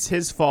magic. It's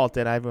his fault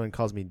that everyone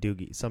calls me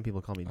Doogie. Some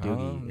people call me Doogie,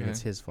 Oh, and okay.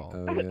 it's his fault.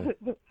 Oh,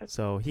 yeah.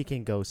 So he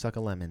can go suck a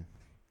lemon.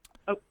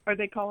 Oh, are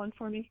they calling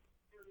for me?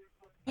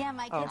 Yeah,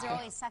 my kids Okay. are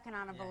always sucking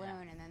on a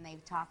balloon and then they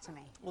talk to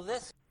me. Well,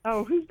 this.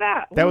 Oh, who's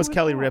that? That Who was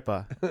Kelly that?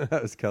 Ripa.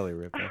 That was Kelly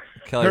Ripa.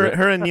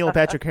 Her and Neil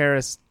Patrick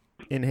Harris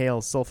inhale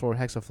sulfur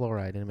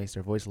hexafluoride, and it makes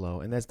their voice low.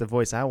 And that's the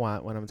voice I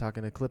want when I'm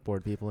talking to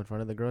clipboard people in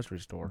front of the grocery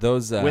store.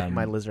 Those with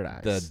my lizard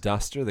eyes. The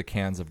duster, the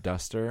cans of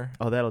duster.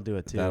 Oh, that'll do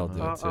it too. That'll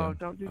do it too. Oh,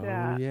 don't do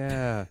that. Oh,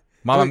 yeah.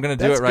 Mom, I'm gonna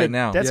do That's it right good.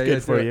 now. That's Yeah, good yeah,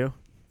 for do you.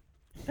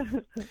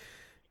 Can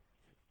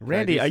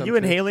Randy, I are do you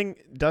something? inhaling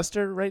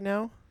duster right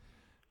now?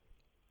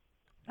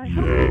 I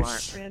hope you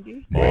aren't,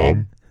 Randy.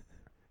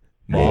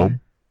 Mom.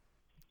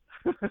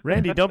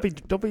 Randy, don't be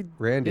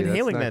Randy, that's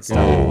inhaling not that good. stuff.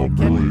 Oh, It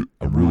can't-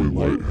 I'm really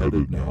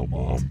lightheaded now,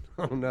 Mom.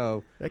 Oh,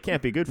 no. that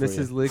can't be good for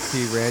Mrs. you.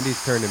 Lichty,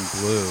 Randy's turning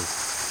blue.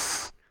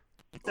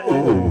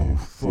 Oh,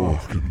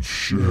 fucking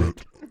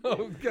shit.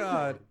 Oh,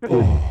 God.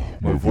 Oh,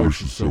 my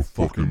voice is so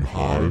fucking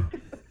high.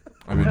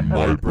 I mean,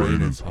 my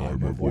brain is high,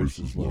 my voice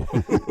is low.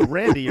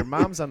 Randy, your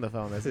mom's on the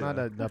phone. That's not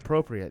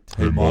appropriate.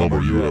 Hey, Mom,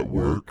 are you at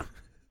work?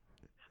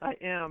 I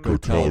am. Go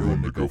tell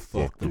everyone to go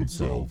fuck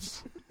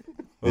themselves.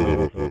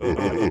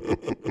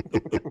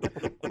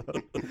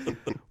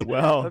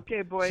 Well,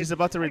 Okay, boys, she's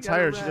about to I gotta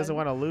retire. She run. doesn't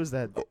want to lose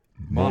that.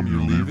 Mom,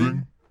 you're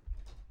leaving?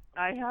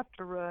 I have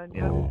to run.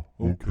 Yeah. Oh,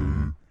 okay.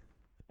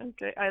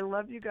 Okay. I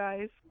love you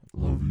guys.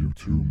 Love you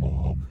too,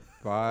 Mom.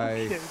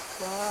 Bye. Okay,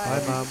 bye.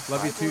 Bye, Mom.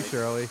 Love you Bye, too, boys.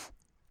 Shirley.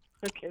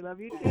 Okay, love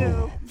you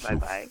too. So Bye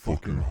bye.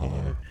 fucking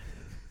high.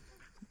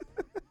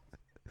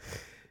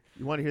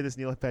 You want to hear this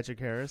Neil Patrick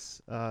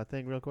Harris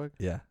thing real quick?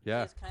 Yeah.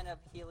 Yeah. It's kind of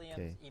helium's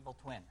Okay. evil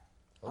twin.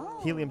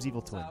 Helium's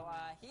evil twin. So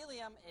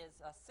helium is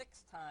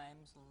 6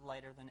 times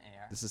lighter than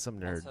air. This is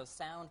some And nerd. so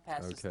sound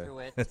passes Okay. through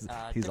it. He's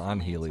on differently, So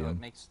helium. it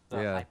makes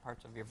the Yeah. high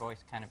parts of your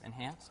voice kind of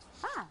enhanced.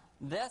 Huh.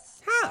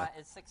 This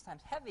is 6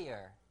 times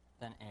heavier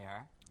than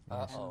air.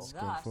 Let's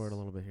go forward a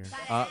little bit here.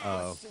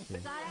 Uh-oh.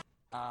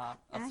 A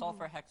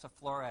sulfur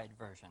hexafluoride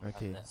version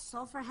Okay. of this.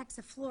 Sulfur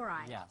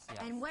hexafluoride. Yes, yes.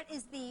 And what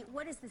is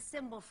the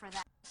symbol for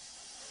that?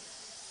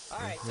 All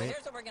right, so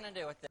here's what we're going to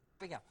do with this.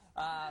 Here we go.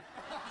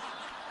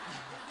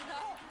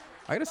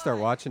 I gotta start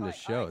watching this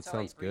All show. right, It so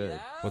sounds breathe good.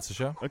 out, What's the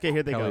show? Okay,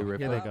 here they Kelly go.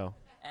 Ripa. Here they go.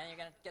 And you're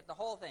going to get the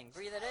whole thing.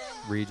 Breathe it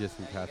in. Regis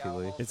and There you Kathy go,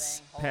 Lee. whole It's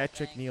thing, whole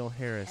Patrick thing. Neil And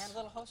Harris. a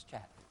little host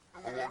chat.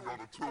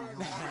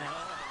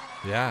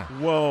 Yeah.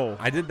 Whoa.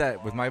 I did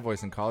that with my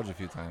voice in college a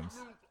few times.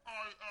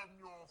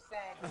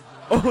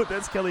 Oh,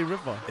 that's Kelly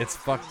Ripa. It's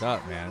fucked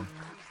up, man.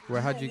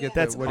 Well, how'd you get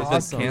That's that? What is It's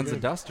awesome. like cans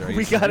of duster. I We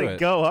used to do gotta it.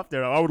 go up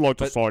there. I would like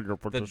to But sign your The,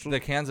 petition. the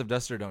cans of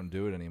duster don't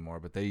do it anymore,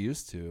 but they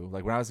used to.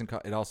 Like when I was in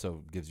college, it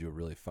also gives you a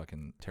really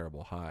fucking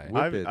terrible high.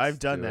 Whippets I've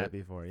done do that it.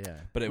 before, yeah.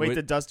 But it Wait, would-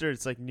 the duster,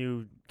 it's like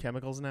new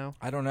chemicals now?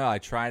 I don't know. I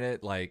tried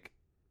it like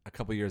a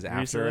couple years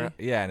after.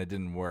 Recently? Yeah, and it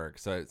didn't work.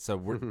 So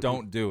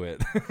don't do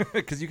it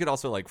because you could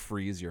also like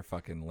freeze your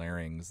fucking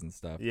larynx and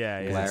stuff. Yeah,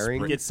 yeah.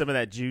 Larynx? Get some of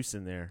that juice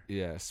in there.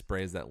 Yeah,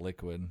 sprays that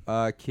liquid.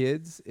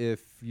 Kids,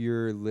 if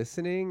you're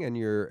listening and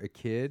you're a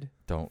kid,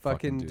 Don't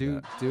fucking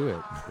do do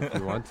it if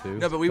you want to.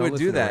 No, but we Don't would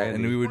do listen to that, Randy.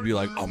 and we would be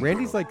like, oh,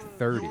 Randy's like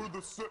 30.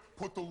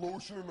 Put the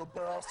lotion in the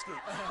basket.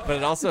 But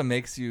it also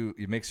makes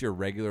your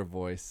regular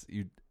voice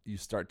you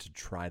start to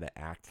try to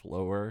act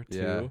lower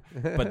too.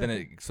 Yeah. But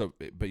then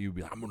but you'd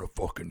be like, I'm gonna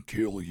fucking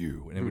kill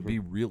you, and it would be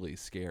really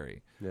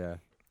scary. Yeah.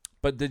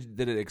 But did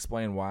it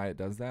explain why it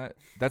does that?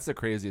 That's the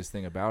craziest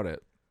thing about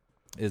it.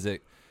 Is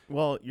it?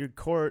 Well, your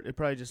cord, it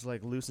probably just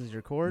like loosens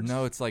your cords.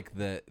 No, it's like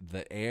the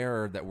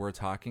air that we're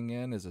talking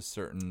in is a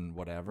certain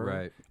whatever.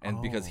 Right. And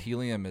because Oh.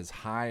 helium is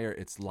higher,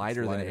 it's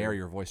lighter than lighter. air,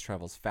 your voice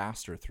travels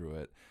faster through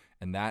it.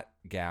 and that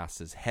gas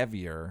is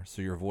heavier,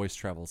 so your voice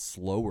travels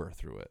slower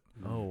through it.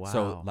 Oh, wow.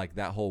 So like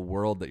that whole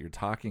world that you're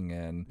talking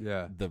in,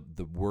 Yeah.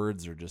 the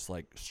words are just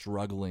like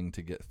struggling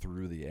to get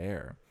through the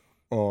air.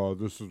 Oh,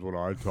 this is what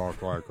I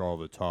talk like all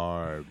the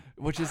time.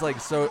 Which is like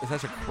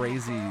such a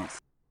crazy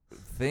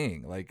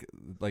thing. Like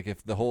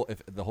if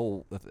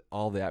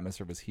all the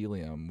atmosphere was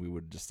helium, we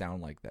would just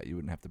sound like that. You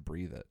wouldn't have to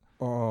breathe it.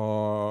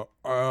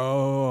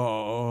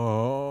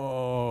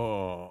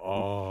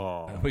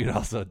 We'd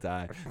also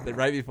die. Then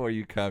right before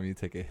you come, you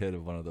take a hit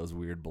of one of those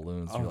weird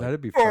balloons. Oh, You're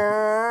that'd like, be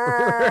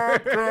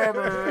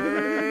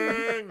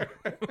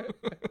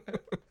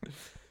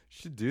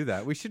Should do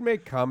that. We should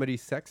make comedy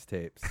sex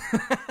tapes.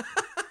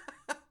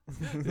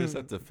 You just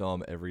have to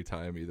film every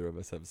time either of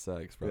us have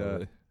sex,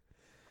 probably. Yeah.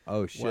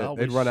 Oh shit! Well,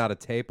 They'd run out of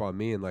tape on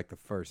me in like the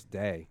first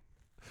day.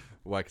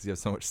 Why? Because you have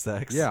so much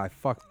sex? Yeah, I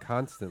fuck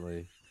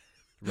constantly.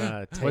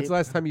 Tape? When's the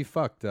last time you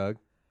fucked, Doug?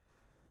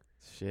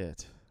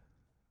 Shit.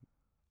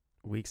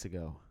 Weeks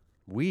ago.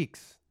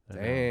 Weeks. I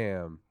know.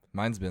 Damn.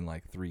 Mine's been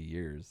like 3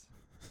 years.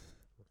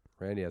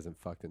 Randy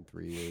hasn't fucked in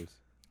 3 years.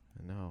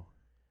 I know.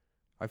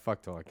 I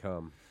fuck till I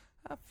come.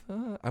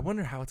 I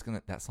wonder how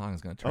that song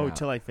is gonna turn out. Oh,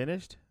 till I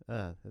finished?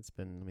 That's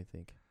been, let me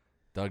think.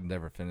 Doug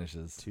never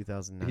finishes.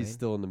 2009. He's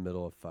still in the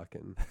middle of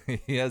fucking.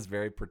 He has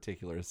very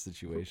particular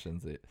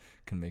situations that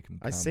can make him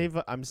come.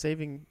 I'm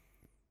saving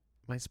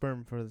my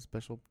sperm for the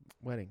special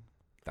wedding.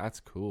 That's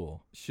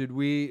cool. Should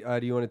we,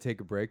 do you want to take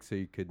a break so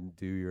you could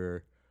do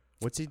your...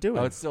 What's he doing?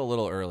 Oh, it's still a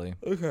little early.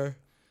 Okay.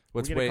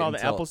 We're going to call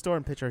the Apple Store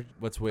and pitch our...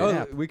 Let's wait.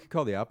 Oh, we could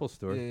call the Apple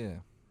Store. Yeah.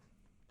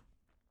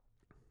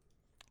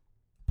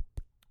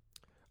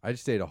 I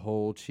just ate a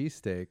whole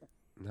cheesesteak.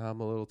 Now I'm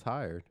a little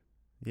tired.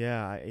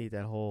 Yeah, I ate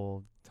that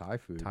whole Thai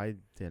food. Thai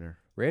dinner.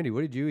 Randy,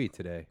 what did you eat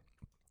today?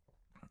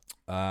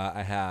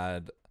 I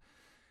had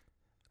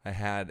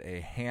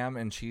a ham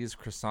and cheese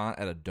croissant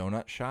at a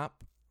donut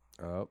shop.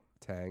 Oh,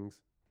 Tang's.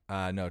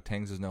 No,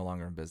 Tang's is no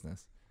longer in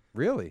business.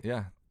 Really?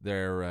 Yeah,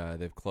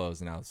 they've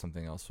closed, and now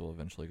something else will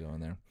eventually go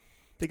in there.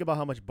 Think about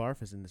how much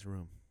barf is in this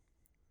room.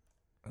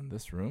 In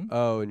this room?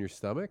 Oh, in your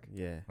stomach?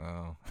 Yeah.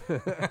 Oh.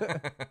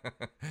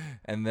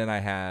 And then I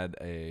had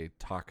a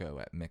taco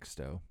at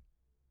Mixto.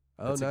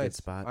 Oh, That's a nice. good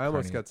spot. I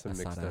almost Carne got some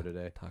asada Mixto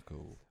today.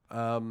 Taco.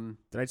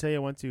 Did I tell you I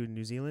went to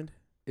New Zealand?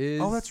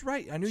 Oh, that's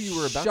right. I knew you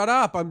were about. Shut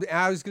up!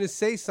 I was going to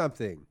say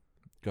something.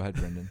 Go ahead,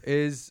 Brendan.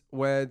 Is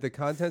when the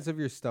contents of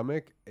your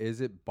stomach,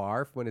 is it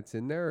barf when it's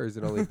in there, or is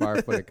it only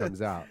barf when it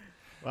comes out?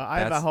 Well, I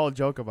have a whole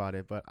joke about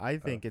it, but I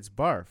think it's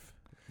barf.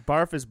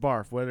 Barf is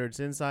barf, whether it's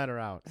inside or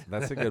out.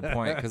 That's a good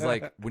point, because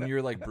like when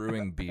you're like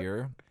brewing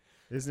beer,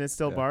 isn't it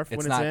still barf when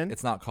it's not, in?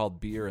 It's not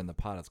called beer in the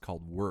pot. It's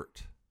called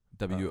wort.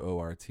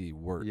 W-O-R-T,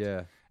 wort.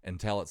 Yeah.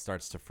 Until it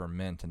starts to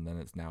ferment, and then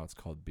it's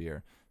called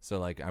beer. So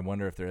like, I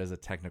wonder if there is a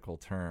technical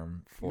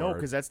term for. No,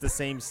 because that's the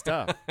same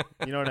stuff.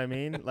 You know what I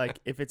mean? Like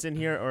if it's in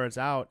here or it's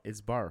out,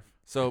 it's barf.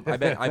 So I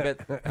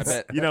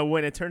bet. You know,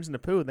 when it turns into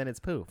poo, then it's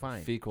poo.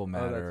 Fine. Fecal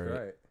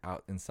matter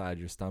out inside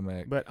your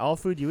stomach. But all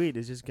food you eat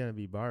is just gonna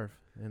be barf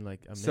in like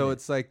a minute. So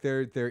it's like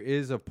there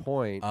is a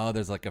point. Oh,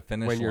 there's like a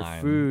finish when your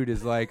line. food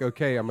is like,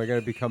 okay, am I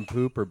going to become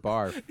poop or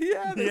barf?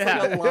 Yeah, there's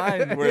like a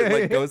line where it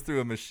like goes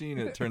through a machine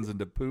and it turns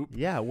into poop.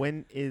 Yeah,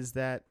 when is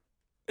that?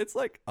 It's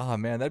like, oh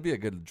man, that'd be a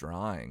good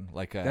drawing.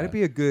 That'd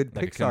be a good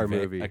Pixar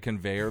movie. A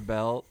conveyor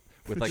belt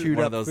with like Chewed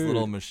one up of those food.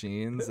 little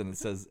machines, and it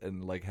says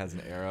and like has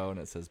an arrow and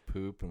it says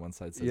poop, and one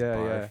side says Yeah,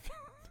 barf.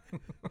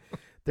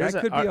 There's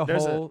That could be a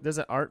whole. There's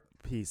an art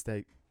piece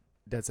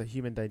that's a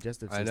human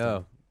digestive system. I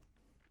know.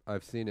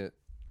 I've seen it.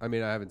 I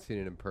mean, I haven't seen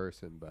it in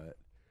person, but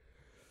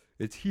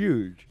it's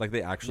huge. Like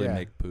they actually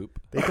make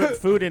poop. They put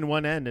food in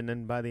one end, and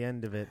then by the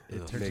end of it,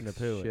 it turns into Makes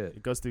poo. shit.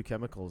 It goes through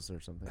chemicals or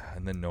something.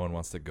 And then no one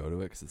wants to go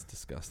to it because it's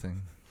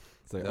disgusting.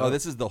 It's like, No. oh,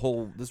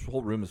 this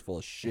whole room is full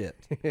of shit.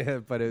 Yeah,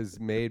 but it was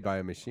made by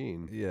a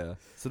machine. Yeah.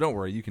 So don't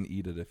worry, you can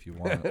eat it if you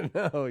want.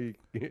 No,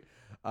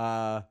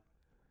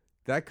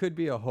 that could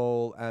be a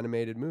whole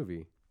animated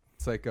movie.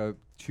 It's like a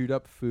chewed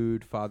up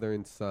food, father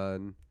and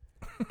son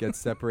get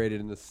separated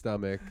in the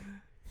stomach,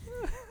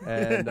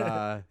 and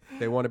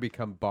they want to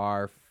become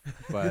barf,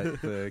 but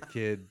the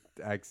kid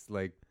acts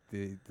like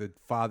the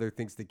father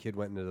thinks the kid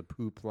went into the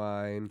poop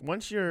line.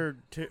 Once you're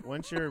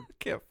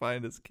can't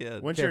find his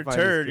kid. Once you're a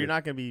turd, you're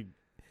not gonna be.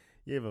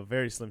 You have a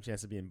very slim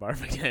chance of being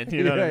barf again.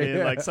 You know what I mean?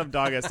 Yeah. Like some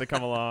dog has to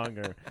come along,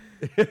 or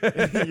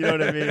you know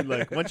what I mean.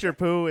 Like once you're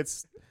poo,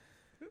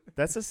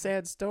 that's a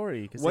sad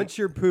story. Once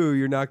you're poo,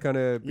 you're not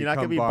gonna be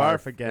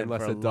barf again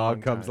unless for a dog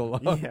long comes time.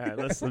 along. Yeah,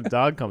 unless some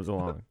dog comes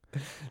along.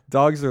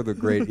 Dogs are the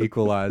great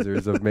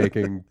equalizers of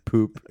making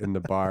poop in the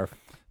barf.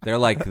 They're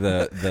like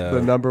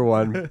the number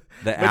one.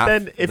 But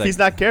then if he's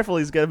not careful,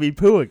 he's gonna be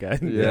poo again.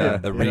 Yeah,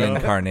 the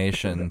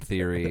reincarnation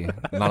theory.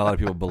 Not a lot of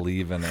people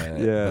believe in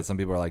it. Yeah. But some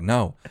people are like,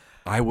 no,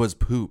 I was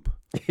poop.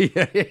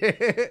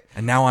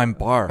 And now I'm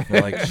barf.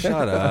 They're like,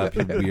 shut up,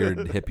 you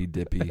weird hippy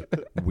dippy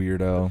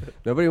weirdo.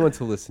 Nobody wants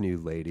to listen to you,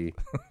 lady.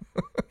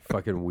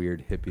 Fucking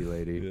weird hippie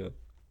lady. Yeah.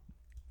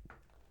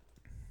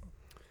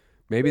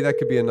 Maybe that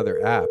could be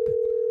another app.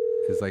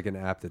 is like an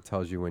app that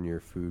tells you when your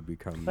food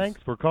becomes.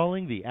 Thanks for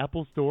calling the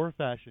Apple Store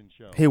Fashion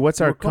Show. Hey, what's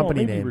our Your call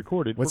company may be name?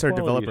 recorded What's for our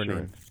quality developer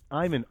assurance. name?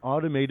 I'm an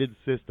automated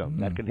system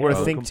that can We're a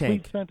handle think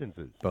complete tank.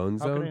 sentences. Bone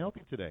How can Zone? I help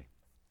you today?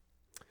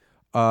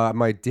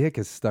 My dick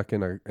is stuck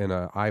in a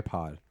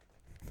iPod.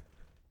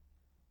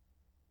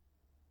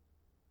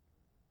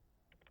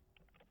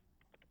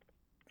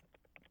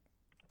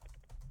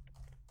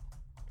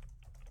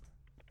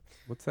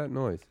 What's that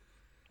noise?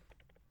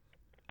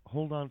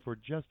 Hold on for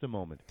just a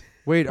moment.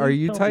 Wait, are Please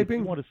you tell me typing?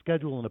 If you want to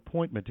schedule an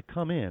appointment to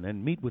come in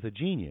and meet with a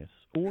genius,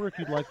 or if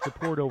you'd like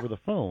support over the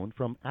phone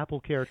from Apple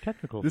Care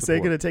Technical This Support.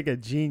 ain't gonna take a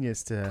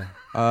genius to.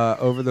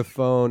 Over the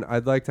phone,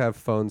 I'd like to have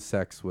phone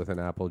sex with an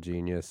Apple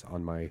genius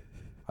on my.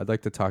 I'd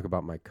like to talk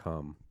about my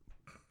cum.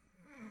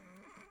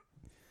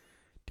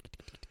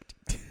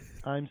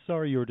 I'm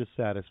sorry you're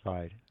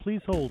dissatisfied.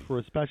 Please hold for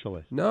a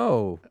specialist.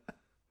 No.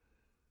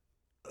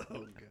 Oh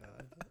God,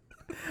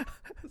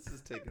 this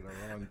is taking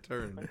a wrong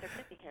turn.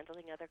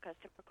 handling other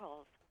customer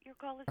calls. Your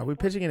call is Are we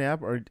pitching an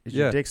app, or is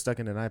your dick stuck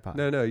in an iPod?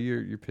 No,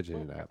 you're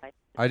pitching an app.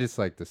 I just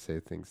like to say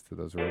things to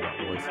those robot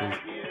voices.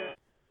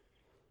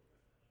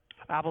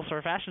 Apple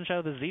Store Fashion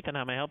Show. This is Ethan.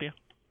 How may I help you?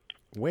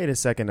 Wait a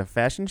second, a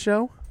fashion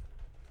show?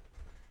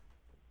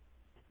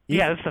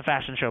 Yeah, this is the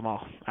Fashion Show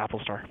Mall, Apple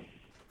Store.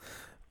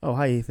 Oh,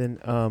 hi,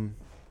 Ethan.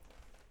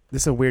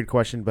 This is a weird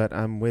question, but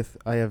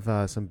I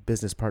have some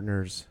business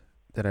partners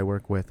that I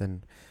work with,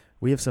 and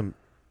we have some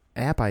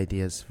app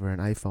ideas for an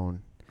iPhone,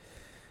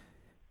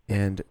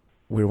 and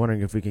we're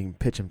wondering if we can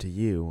pitch them to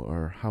you,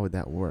 or how would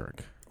that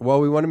work? Well,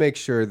 we want to make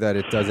sure that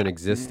it doesn't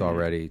exist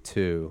already,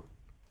 too.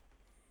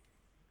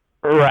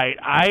 Right.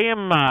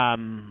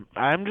 I'm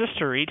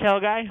just a retail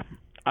guy.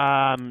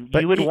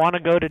 You would want to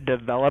go to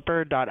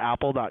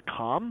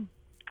developer.apple.com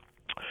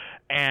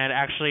and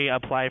actually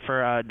apply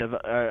for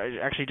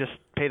actually just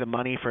pay the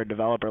money for a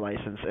developer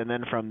license, and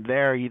then from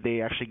there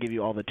they actually give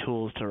you all the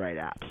tools to write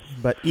apps.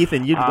 But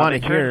Ethan, you'd want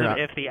to hear.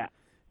 If the app.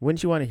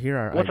 Wouldn't you want to hear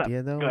our What's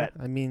idea up? though? Go ahead.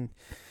 I mean,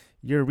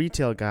 you're a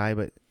retail guy,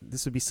 but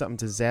this would be something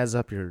to zazz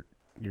up your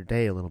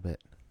day a little bit.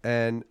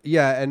 And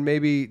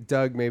maybe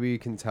Doug, maybe you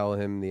can tell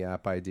him the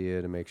app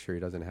idea to make sure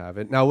he doesn't have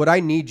it. Now, what I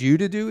need you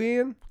to do,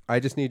 Ian,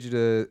 I just need you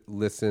to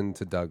listen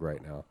to Doug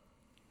right now.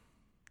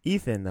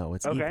 Ethan, though,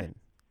 it's Okay. Ethan.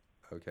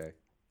 Okay.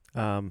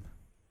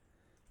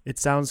 It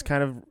sounds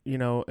kind of,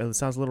 it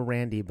sounds a little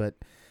randy, but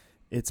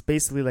it's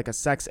basically like a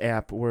sex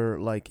app where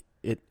like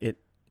it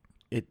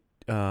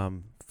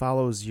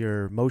follows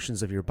your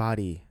motions of your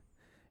body,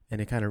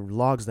 and it kind of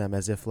logs them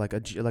as if like a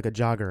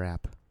jogger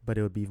app, but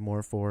it would be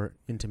more for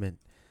intimate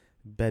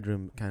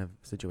bedroom kind of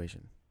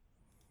situation.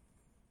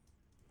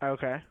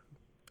 Okay.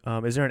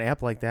 Is there an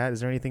app like that?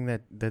 Is there anything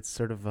that's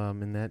sort of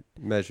in that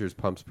measures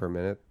pumps per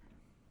minute?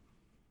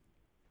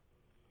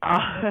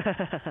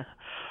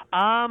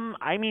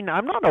 I mean,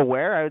 I'm not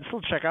aware. I would still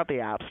check out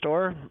the App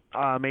Store.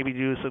 Maybe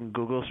do some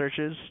Google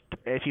searches.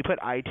 If you put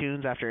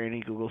iTunes after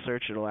any Google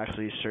search, it'll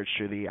actually search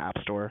through the App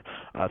Store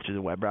through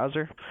the web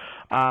browser.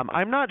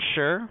 I'm not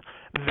sure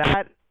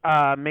that.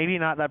 Maybe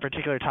not that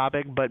particular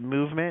topic, but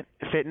movement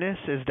fitness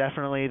is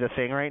definitely the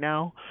thing right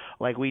now.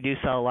 Like, we do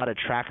sell a lot of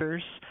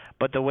trackers,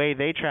 but the way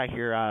they track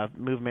your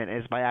movement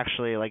is by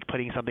actually like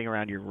putting something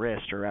around your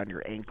wrist or around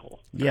your ankle.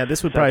 Yeah,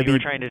 this would so probably if you were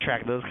be trying to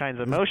track those kinds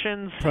of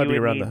motions. You probably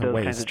would around need the those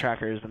waist. kinds of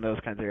trackers in those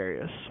kinds of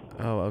areas.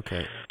 Oh,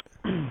 okay.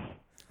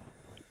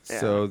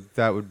 So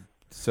that would.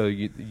 So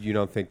you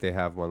don't think they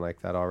have one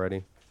like that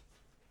already?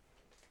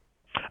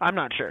 I'm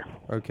not sure.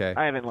 Okay.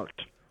 I haven't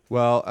looked.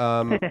 Well,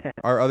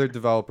 our other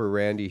developer,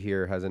 Randy,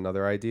 here has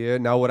another idea.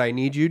 Now, what I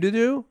need you to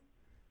do,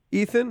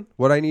 Ethan,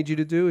 what I need you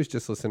to do is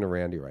just listen to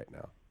Randy right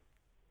now.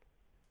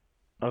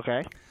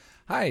 Okay.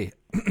 Hi.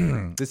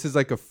 This is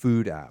like a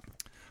food app.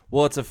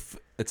 Well, it's a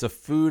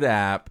food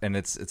app, and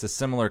it's a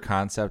similar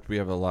concept. We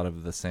have a lot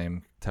of the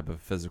same type of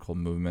physical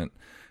movement,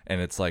 and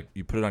it's like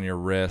you put it on your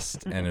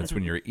wrist, and it's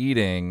when you're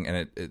eating,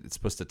 and it's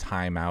supposed to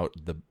time out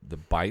the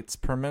bites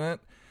per minute.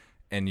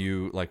 And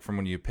you, like, from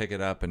when you pick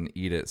it up and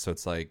eat it, so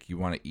it's like you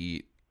want to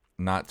eat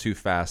not too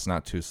fast,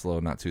 not too slow,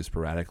 not too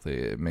sporadically.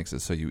 It makes it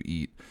so you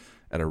eat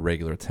at a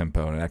regular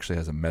tempo, and it actually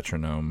has a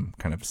metronome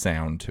kind of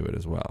sound to it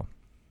as well.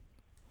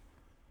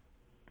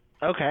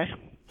 Okay.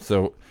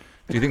 So,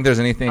 do you think there's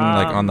anything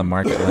like on the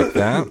market like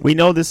that? We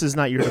know this is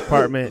not your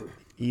department,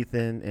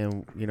 Ethan,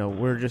 and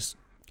we're just.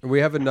 We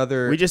have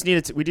another. We just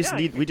need We just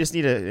need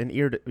an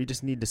ear. We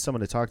just need someone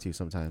to talk to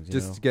sometimes.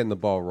 Just getting the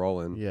ball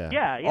rolling. Yeah.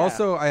 Yeah.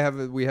 Also,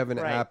 we have an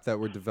Right. app that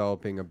we're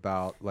developing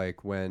about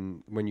like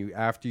when you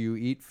after you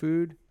eat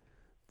food,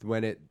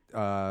 when it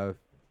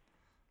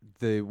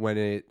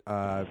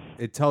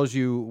it tells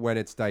you when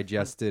it's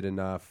digested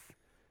enough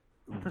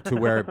to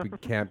where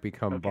it can't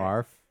become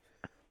barf.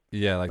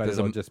 Yeah, like but there's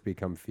it'll just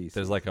become feces.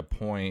 There's like a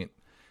point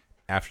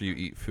after you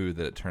eat food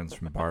that it turns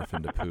from barf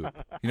into poop.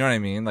 You know what I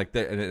mean? Like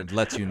and it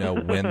lets you know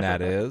when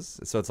that is.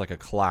 So it's like a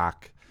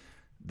clock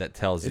that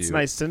tells you. It's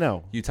nice to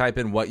know. You type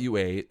in what you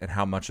ate and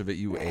how much of it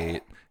you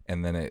ate,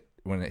 and then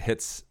when it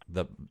hits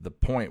the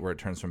point where it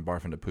turns from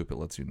barf into poop, it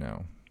lets you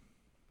know.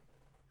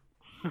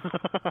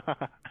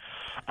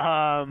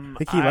 I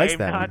think he likes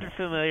that I'm not one.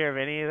 familiar of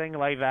anything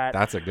like that.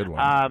 That's a good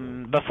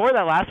one. Before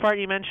that last part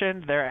you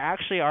mentioned, there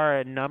actually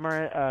are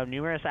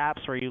numerous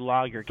apps where you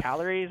log your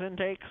calories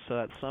intake, so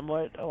that's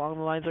somewhat along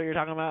the lines of what you're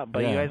talking about,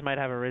 but you Yeah. guys might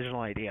have an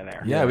original idea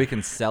there. Yeah, we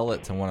can sell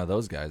it to one of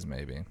those guys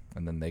maybe,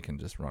 and then they can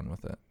just run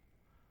with it.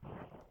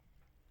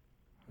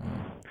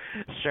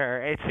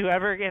 Sure. It's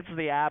whoever gets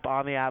the app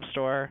on the App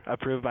Store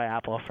approved by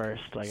Apple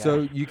first. I guess.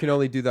 So you can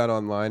only do that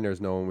online.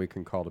 There's no one we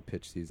can call to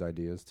pitch these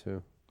ideas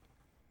to.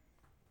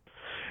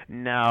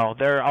 No,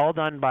 they're all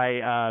done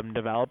by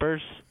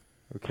developers.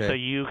 Okay. So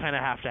you kind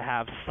of have to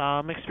have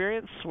some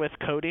experience with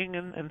coding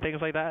and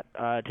things like that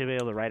to be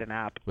able to write an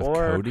app. With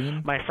or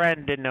coding? My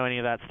friend didn't know any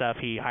of that stuff.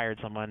 He hired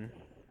someone.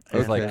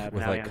 With and, like now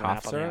with he like has an cough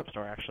app on the syrup? App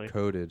Store, actually.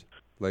 Coded,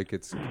 like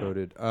it's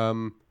coded.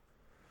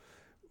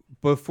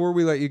 Before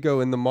we let you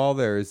go, in the mall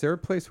there, is there a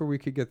place where we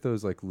could get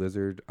those like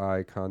lizard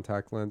eye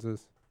contact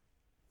lenses?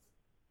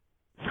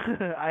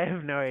 I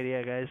have no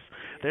idea, guys.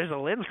 There's a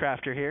lens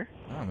crafter here.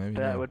 Oh, maybe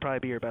that not. would probably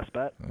be your best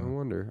bet. I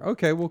wonder.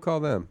 Okay, we'll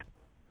call them.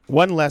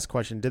 One last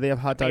question: Do they have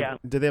hot dog? Yeah.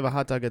 Do they have a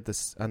hot dog at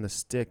on the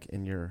stick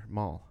in your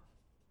mall?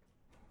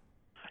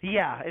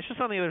 Yeah, it's just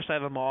on the other side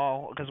of the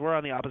mall because we're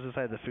on the opposite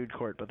side of the food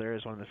court, but there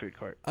is one in the food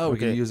court. Oh, we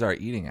can use our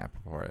eating app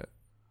for it.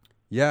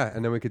 Yeah,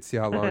 and then we could see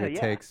how long it Yeah.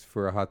 takes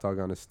for a hot dog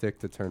on a stick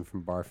to turn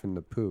from barf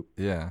into poop.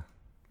 Yeah.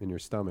 In your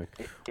stomach.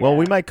 Well,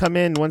 we might come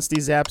in once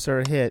these apps are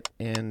a hit,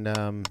 and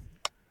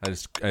I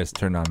just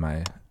turned on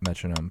my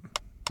metronome.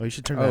 Oh, you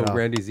should turn that off.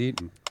 Randy's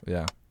eating.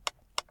 Yeah.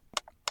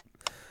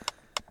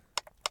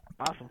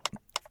 Awesome.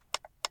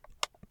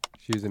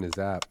 She's using his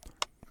app.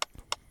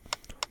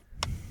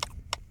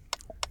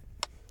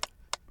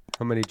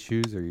 How many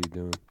chews are you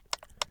doing?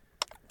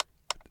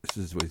 This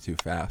is way too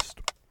fast.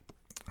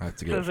 I have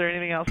to So get is there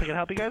anything else I can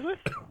help you guys with?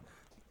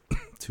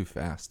 too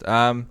fast.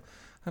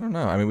 I don't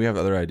know. I mean, we have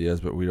other ideas,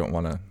 but we don't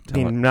want to. I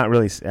mean, not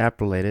really app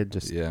related.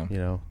 Just Yeah. you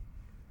know,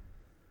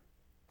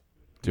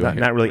 Do I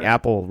hear- not really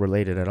Apple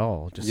related at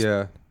all. Just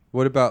Yeah.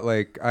 What about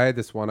like I had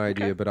this one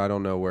idea, but I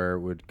don't know where it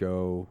would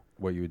go.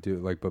 What you would do,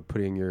 like, but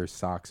putting your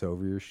socks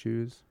over your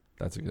shoes.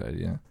 That's a good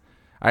idea.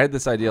 I had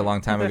this idea a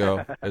long time ago.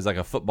 It was like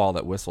a football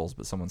that whistles,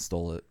 but someone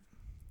stole it.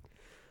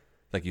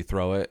 Like you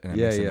throw it and it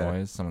makes a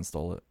noise. Someone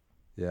stole it.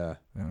 Yeah.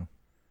 Yeah.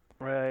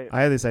 Right.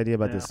 I had this idea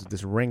about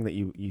this ring that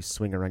you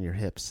swing around your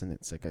hips, and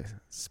it's like a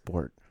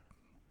sport.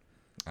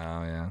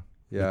 Oh yeah.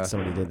 Yeah.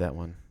 Somebody did that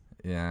one.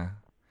 Yeah.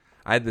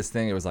 I had this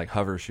thing. It was like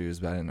hover shoes,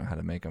 but I didn't know how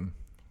to make them.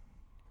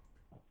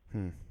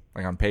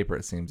 Like on paper,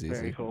 it seems easy.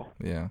 Very cool.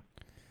 Yeah.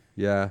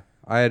 Yeah.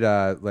 I had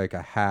like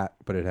a hat,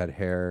 but it had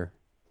hair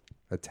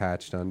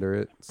attached under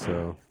it,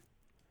 so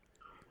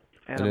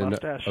And a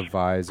mustache. a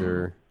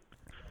visor.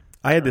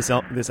 I had this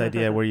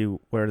idea where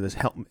you wear this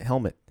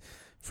helmet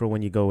for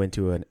when you go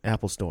into an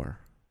Apple store,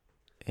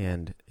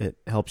 and it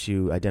helps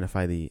you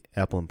identify the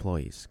Apple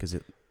employees because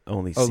it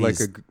only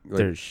sees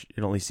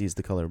it only sees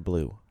the color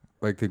blue,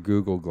 like the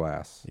Google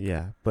Glass.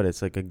 Yeah, but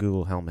it's like a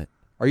Google helmet.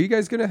 Are you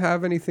guys gonna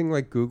have anything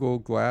like Google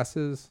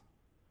Glasses?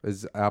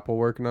 Is Apple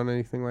working on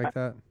anything like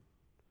that?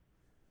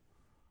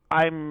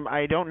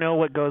 I don't know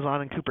what goes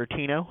on in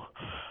Cupertino.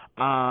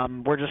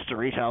 We're just a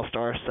retail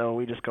store, so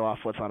we just go off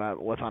what's on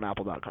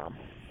Apple.com.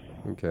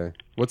 Okay.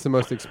 What's the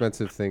most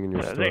expensive thing in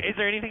your store? Is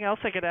there anything else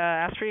I could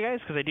ask for you guys?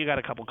 Because I do got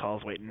a couple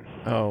calls waiting.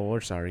 Oh,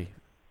 we're sorry.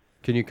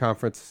 Can you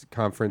conference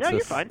No, you're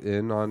us fine.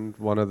 in on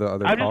one of the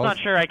other I'm calls? just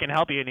not sure I can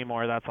help you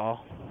anymore. That's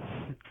all.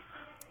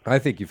 I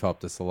think you've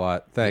helped us a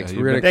lot. Thanks. Yeah,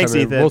 We're gonna Thanks,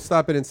 come in. Ethan. We'll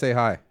stop in and say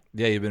hi.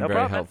 Yeah, you've been No very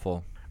problem.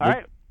 helpful. All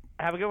right.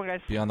 Have a good one,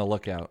 guys. Be on the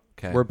lookout.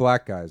 Okay. We're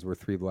black guys. We're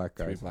three black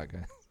guys. Three black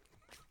guys.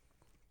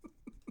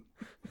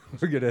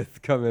 We're gonna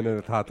come in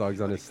with hot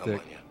dogs on a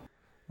stick.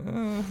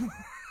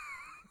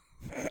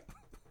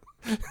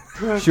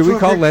 Should we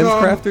call lens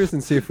crafters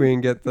and see if we can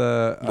get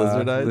the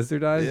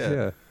Lizard eyes?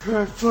 Yeah.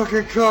 I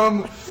fucking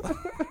come.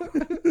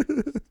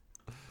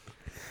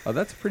 Oh,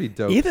 that's pretty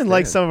dope. Ethan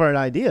likes stand. some of our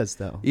ideas,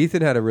 though.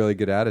 Ethan had a really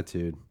good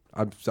attitude.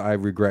 I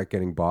regret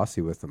getting bossy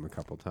with him a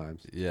couple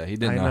times. Yeah, he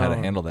didn't know how to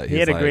handle that. He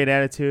had a great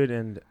attitude,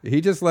 and He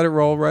just let it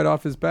roll right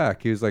off his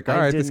back. He was like, "All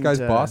right, this guy's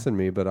didn't, bossing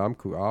me, but I'm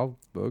cool.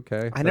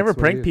 Okay." I never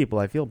prank people.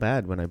 I feel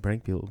bad when I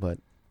prank people, but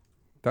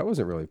that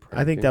wasn't really pranking.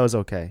 I think that was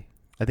okay.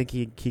 I think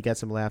he got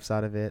some laughs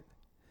out of it.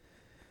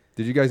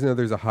 Did you guys know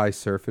there's a high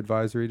surf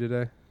advisory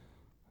today?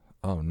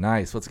 Oh,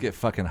 nice. Let's get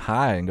fucking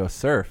high and go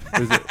surf.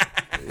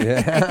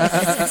 Yeah.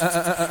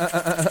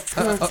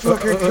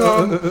 fucking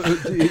come.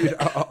 Dude.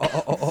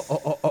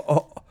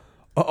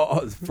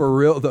 For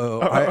real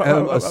though, I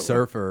am a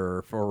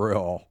surfer for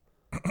real.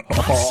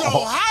 So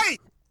high.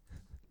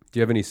 Do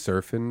you have any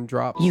surfing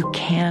drops? You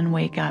can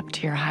wake up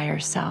to your higher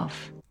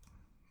self.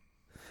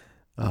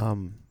 I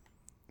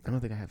don't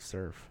think I have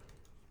surf.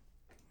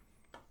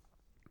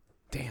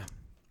 Damn.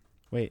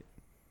 Wait,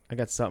 I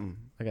got something.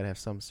 I gotta have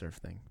some surf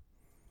thing.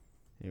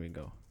 Here we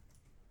go.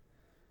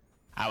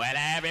 Oh, well,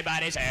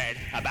 everybody's heard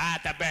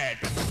about the bird.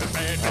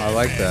 Bird, Oh, I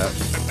like that.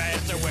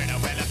 Bird's a winner,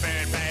 well, a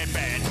bird, bird,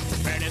 bird.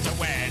 Bird is a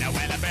winner,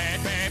 well, a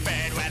bird, bird,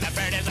 bird. Well, a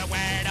bird is a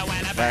winner,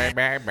 well, a bird,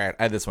 I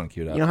had this one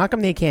queued up. You know, how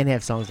come they can't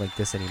have songs like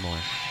this anymore?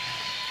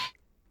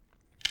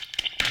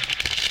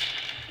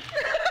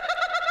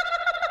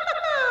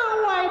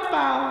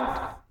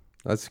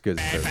 That's a good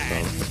surf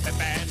song.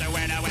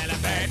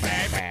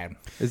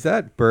 Is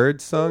that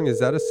Bird song? Is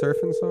that a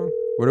surfing song?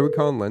 What are we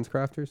calling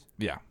LensCrafters?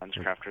 Yeah.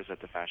 LensCrafters at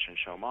the Fashion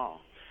Show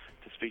Mall.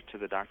 To speak to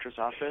the doctor's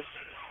office,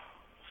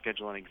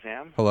 schedule an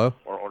exam, Hello?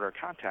 or order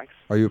contacts,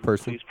 Are you a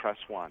person? please press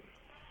 1.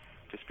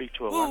 To speak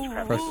to a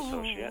LensCrafters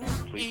associate,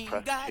 please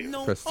press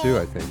 2. Press 2,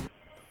 I think.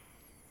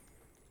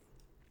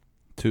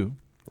 2?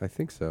 I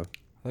think so. I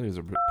thought he was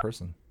a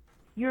person.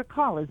 Your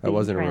call is That being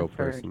wasn't a real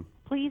transferred. person.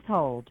 Please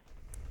hold.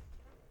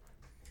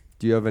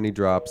 Do you have any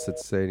drops that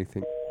say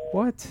anything?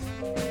 What?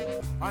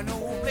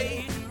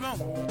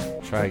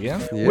 Try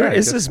again? Yeah, Where I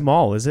is guess- this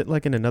mall? Is it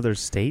like in another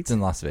state? It's in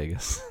Las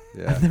Vegas.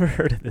 Yeah. I've never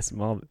heard of this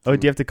mall. Oh,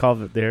 do you have to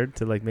call it there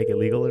to like make it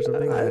legal or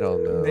something? I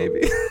don't know.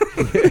 Maybe.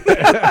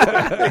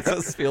 Makes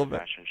us feel bad.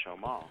 Fashion Show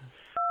Mall.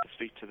 To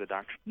speak to the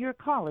doctor. Your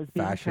call is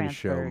being Fashion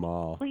Show transferred.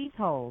 Mall. Please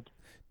hold.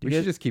 We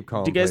should just keep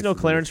calling. Do you guys know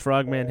places Clarence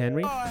Frogman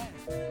Henry?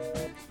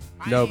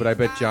 No, but I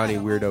bet Johnny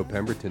Weirdo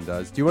Pemberton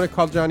does. Do you want to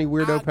call Johnny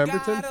Weirdo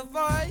Pemberton?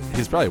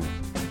 He's probably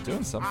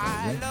doing something.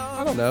 Isn't he?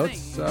 I don't know.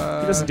 It's He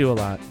doesn't do a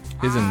lot.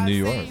 He's in New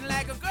York.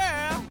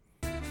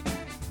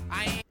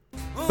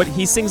 But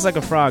he sings like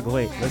a frog.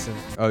 Wait, listen.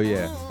 Oh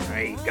yeah. I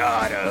ain't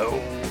got a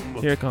home.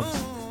 Here it comes.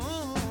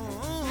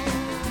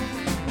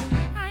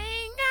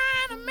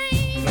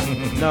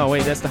 No,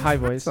 wait, that's the high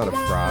voice. It's not a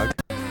frog.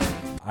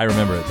 I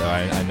remember it though.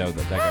 I know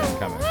that guy's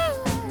coming.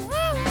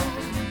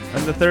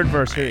 And the third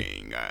verse here.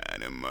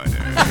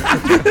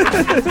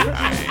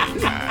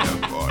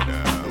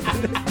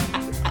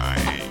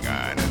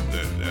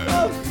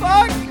 Oh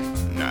fuck!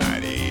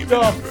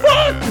 The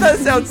fuck? That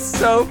sounds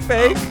so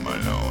fake.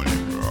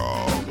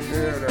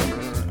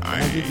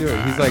 How's he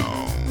doing? He's like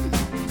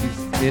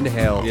he's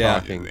inhale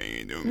talking.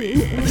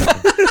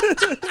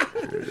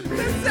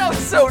 That sounds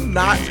so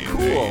not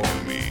cool.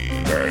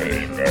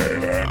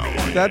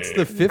 That's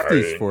the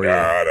 50s for you.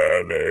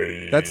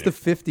 That's the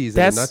 50s in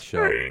a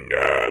nutshell.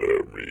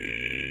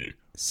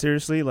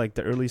 Seriously, like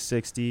the early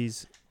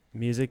 60s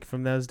music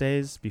from those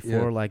days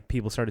before like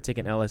people started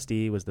taking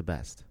LSD was the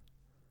best.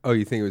 Oh,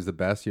 you think it was the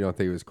best? You don't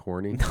think it was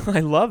corny? I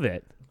love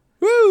it.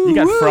 Woo, you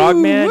got woo,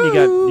 Frogman,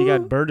 woo. you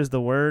got Bird is the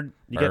Word.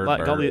 You Bird,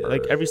 get all the, bird,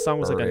 like every song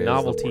was like bird a is the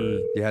novelty.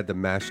 word. You had the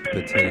mashed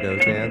potato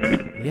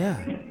dance. Yeah.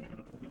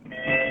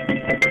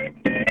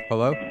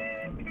 Hello?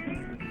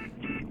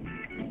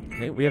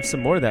 Hey, we have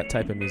some more of that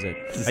type of music.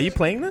 Are you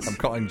playing this? I'm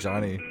calling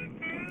Johnny.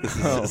 This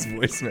is Oh. his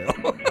voicemail.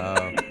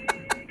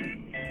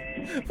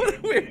 What a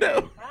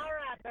weirdo.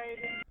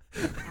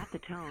 At the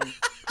tone,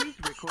 please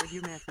record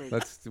your message.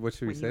 That's what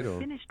should we say to him?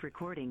 Finished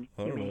recording.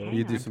 I don't know.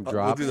 You do some We'll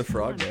drops. do the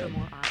frog For man.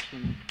 more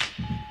options.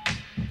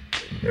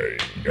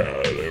 Ain't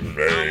got a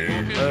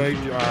name. Hey,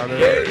 Johnny.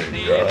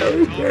 Ain't got a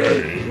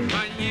name.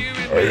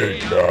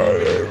 Ain't got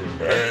a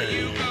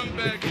name.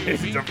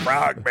 It's the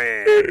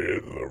Frogman.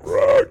 It's the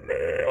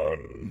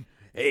Frogman.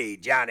 Hey,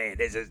 Johnny,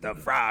 this is the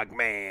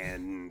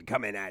Frogman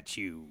coming at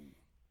you.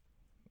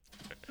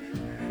 I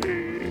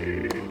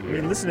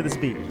mean, listen to this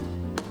beat.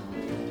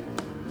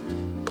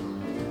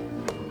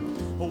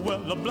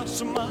 Well,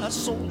 bless my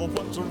soul,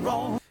 what's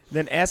wrong?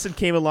 Then Acid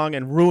came along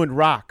and ruined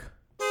rock.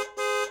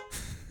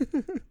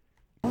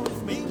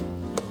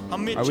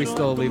 Are we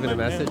still leaving a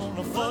message?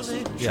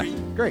 Yeah.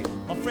 Great.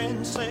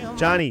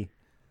 Johnny.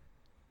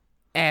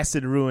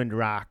 Acid ruined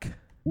rock.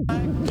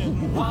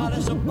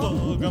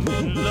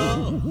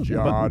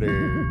 Johnny.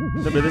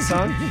 Remember this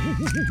song?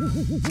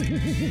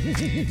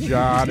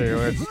 Johnny,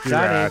 let's do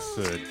Johnny.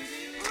 acid.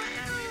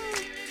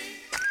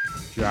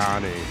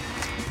 Johnny.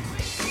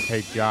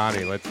 Hey,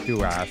 Johnny, let's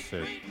do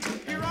acid.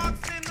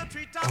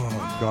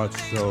 Oh, got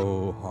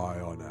so high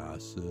on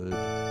acid.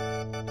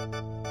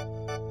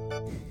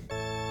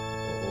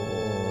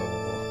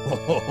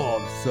 Oh,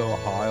 I'm so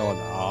high on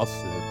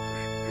acid.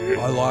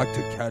 I like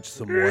to catch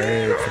some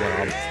waves when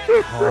I'm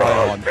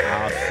high on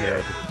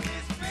acid.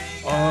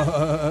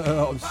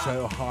 I'm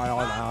so high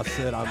on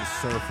acid, I'm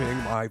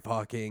surfing my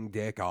fucking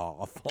dick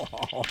off.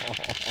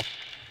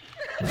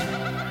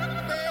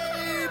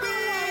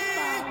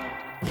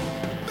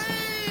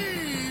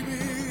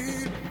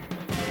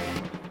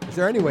 Is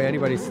there any way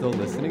anybody's still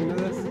listening to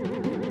this?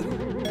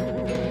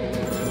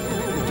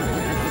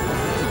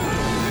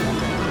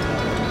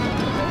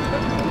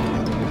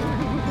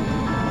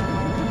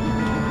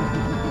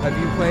 Have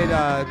you played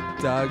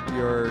Doug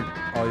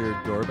all your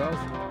doorbells?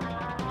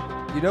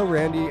 You know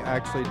Randy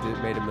actually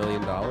made $1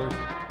 million.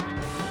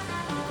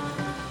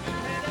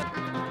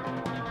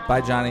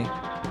 Bye, Johnny.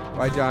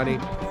 Bye, Johnny.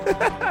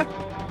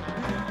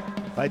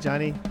 Bye,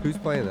 Johnny. Who's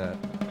playing that?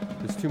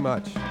 There's too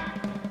much.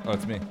 Oh,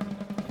 it's me.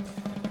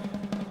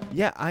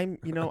 Yeah, I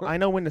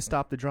know when to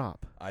stop the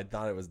drop. I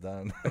thought it was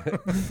done.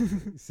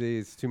 See,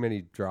 it's too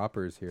many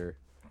droppers here.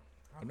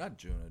 I'm not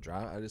doing a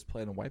drop. I just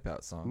played a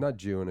Wipeout song. I'm not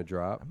Jewing a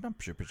drop. I'm not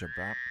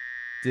drop.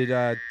 Did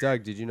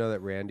Doug? Did you know that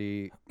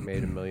Randy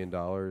made $1 million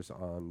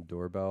on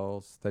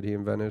doorbells that he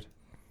invented?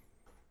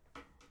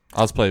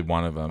 I'll just play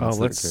one of them. Oh,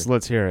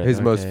 let's hear it. His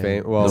most Okay.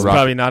 famous. Well, it's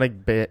probably not a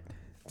bit.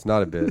 It's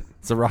not a bit.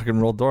 It's a rock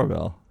and roll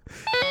doorbell.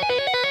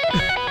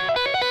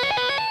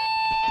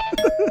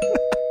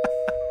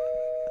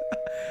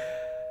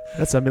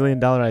 That's $1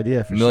 million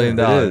idea for $1 million.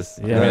 sure. It is.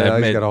 Yeah. I mean, I've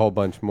he's made- got a whole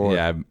bunch more.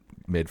 Yeah, I've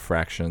made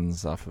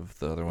fractions off of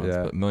the other ones,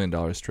 Yeah. but $1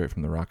 million straight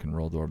from the rock and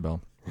roll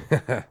doorbell. You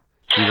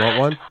want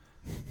one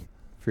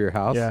for your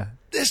house? Yeah.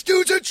 This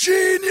dude's a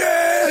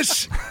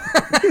genius!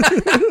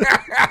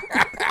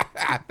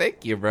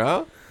 Thank you,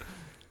 bro.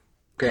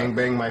 Gang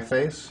bang my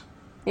face?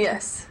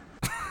 Yes.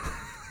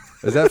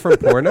 Is that from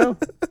porno?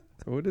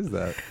 What is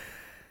that?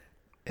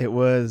 It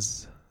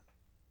was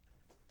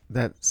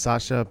that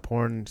Sasha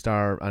porn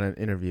star on an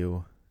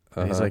interview.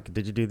 And he's like,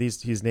 "Did you do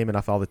these?" He's naming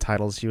off all the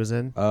titles she was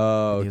in.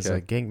 Oh, and he's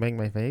like, "Gang bang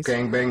my face."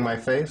 Gang bang my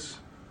face?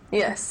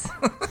 Yes.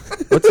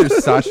 What's her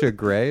Sasha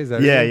Grey? Is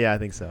that her name? Yeah, I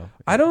think so.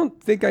 I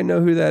don't think I know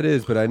who that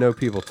is, but I know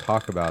people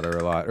talk about her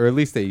a lot, or at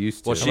least they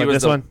used to. Well, she was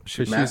this the- one.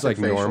 She's Massive like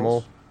facials.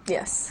 normal.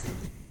 Yes.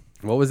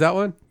 What was that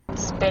one?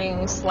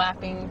 Spitting,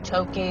 slapping,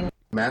 choking.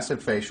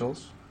 Massive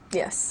facials?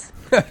 Yes.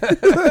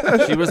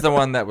 She was the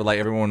one that like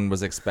everyone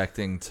was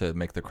expecting to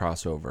make the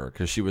crossover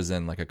because she was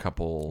in like a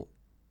couple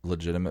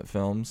legitimate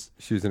films.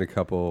 She was in a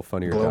couple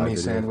funnier. Blow God me videos.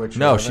 sandwich?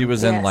 No, 11? she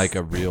was in Yes. like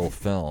a real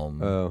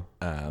film. Oh.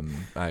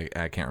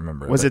 I can't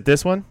remember. Was but- it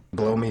this one?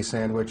 Blow me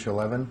sandwich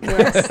 11?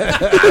 Yes.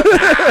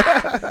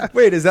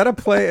 Wait, is that a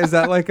play? Is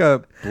that like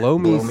a blow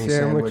me, Blow me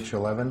sandwich? sandwich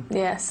 11?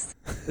 Yes.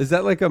 Is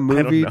that like a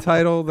movie know.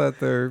 title that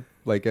they're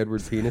like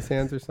Edward Penis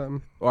Hands or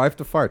something? Oh, I have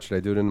to fart. Should I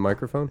do it in the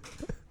microphone?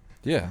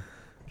 Yeah.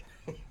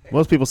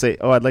 Most people say,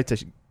 "Oh, I'd like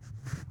to."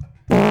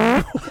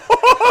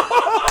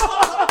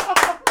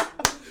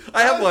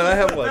 I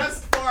have one.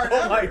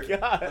 Oh my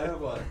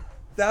god!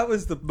 That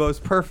was the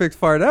most perfect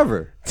fart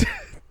ever.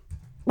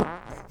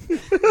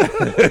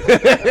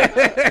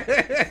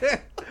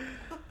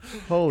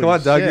 Holy Come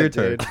on, Doug, shit, your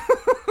turn. dude.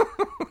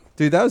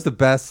 Dude, that was the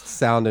best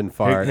sounding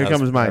fart. Here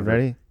comes mine.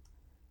 Ready?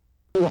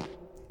 A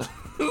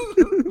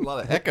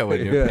lot of echo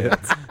in your Yeah.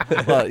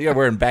 pants. Well, you're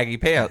wearing baggy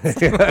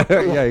pants.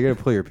 Yeah, you're gonna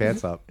pull your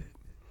pants up.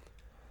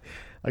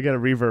 I got a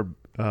reverb.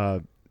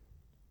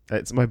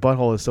 It's my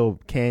butthole is so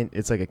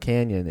it's like a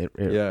canyon. It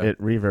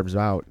reverbs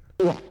out.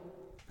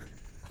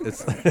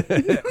 It's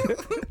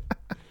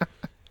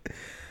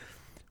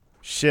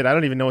Shit, I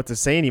don't even know what to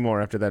say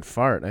anymore after that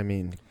fart. I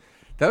mean,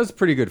 that was a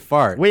pretty good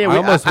fart. wait, I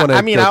almost want to.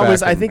 I mean,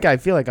 I think I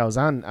feel like I was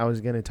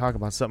going to talk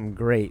about something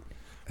great.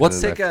 Let's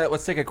take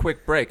a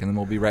quick break and then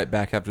we'll be right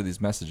back after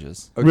these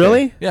messages. Okay.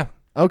 Really? Yeah.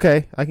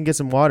 Okay, I can get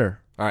some water.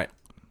 All right.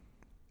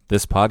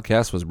 This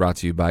podcast was brought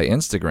to you by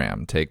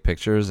Instagram. Take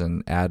pictures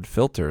and add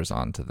filters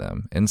onto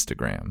them.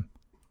 Instagram.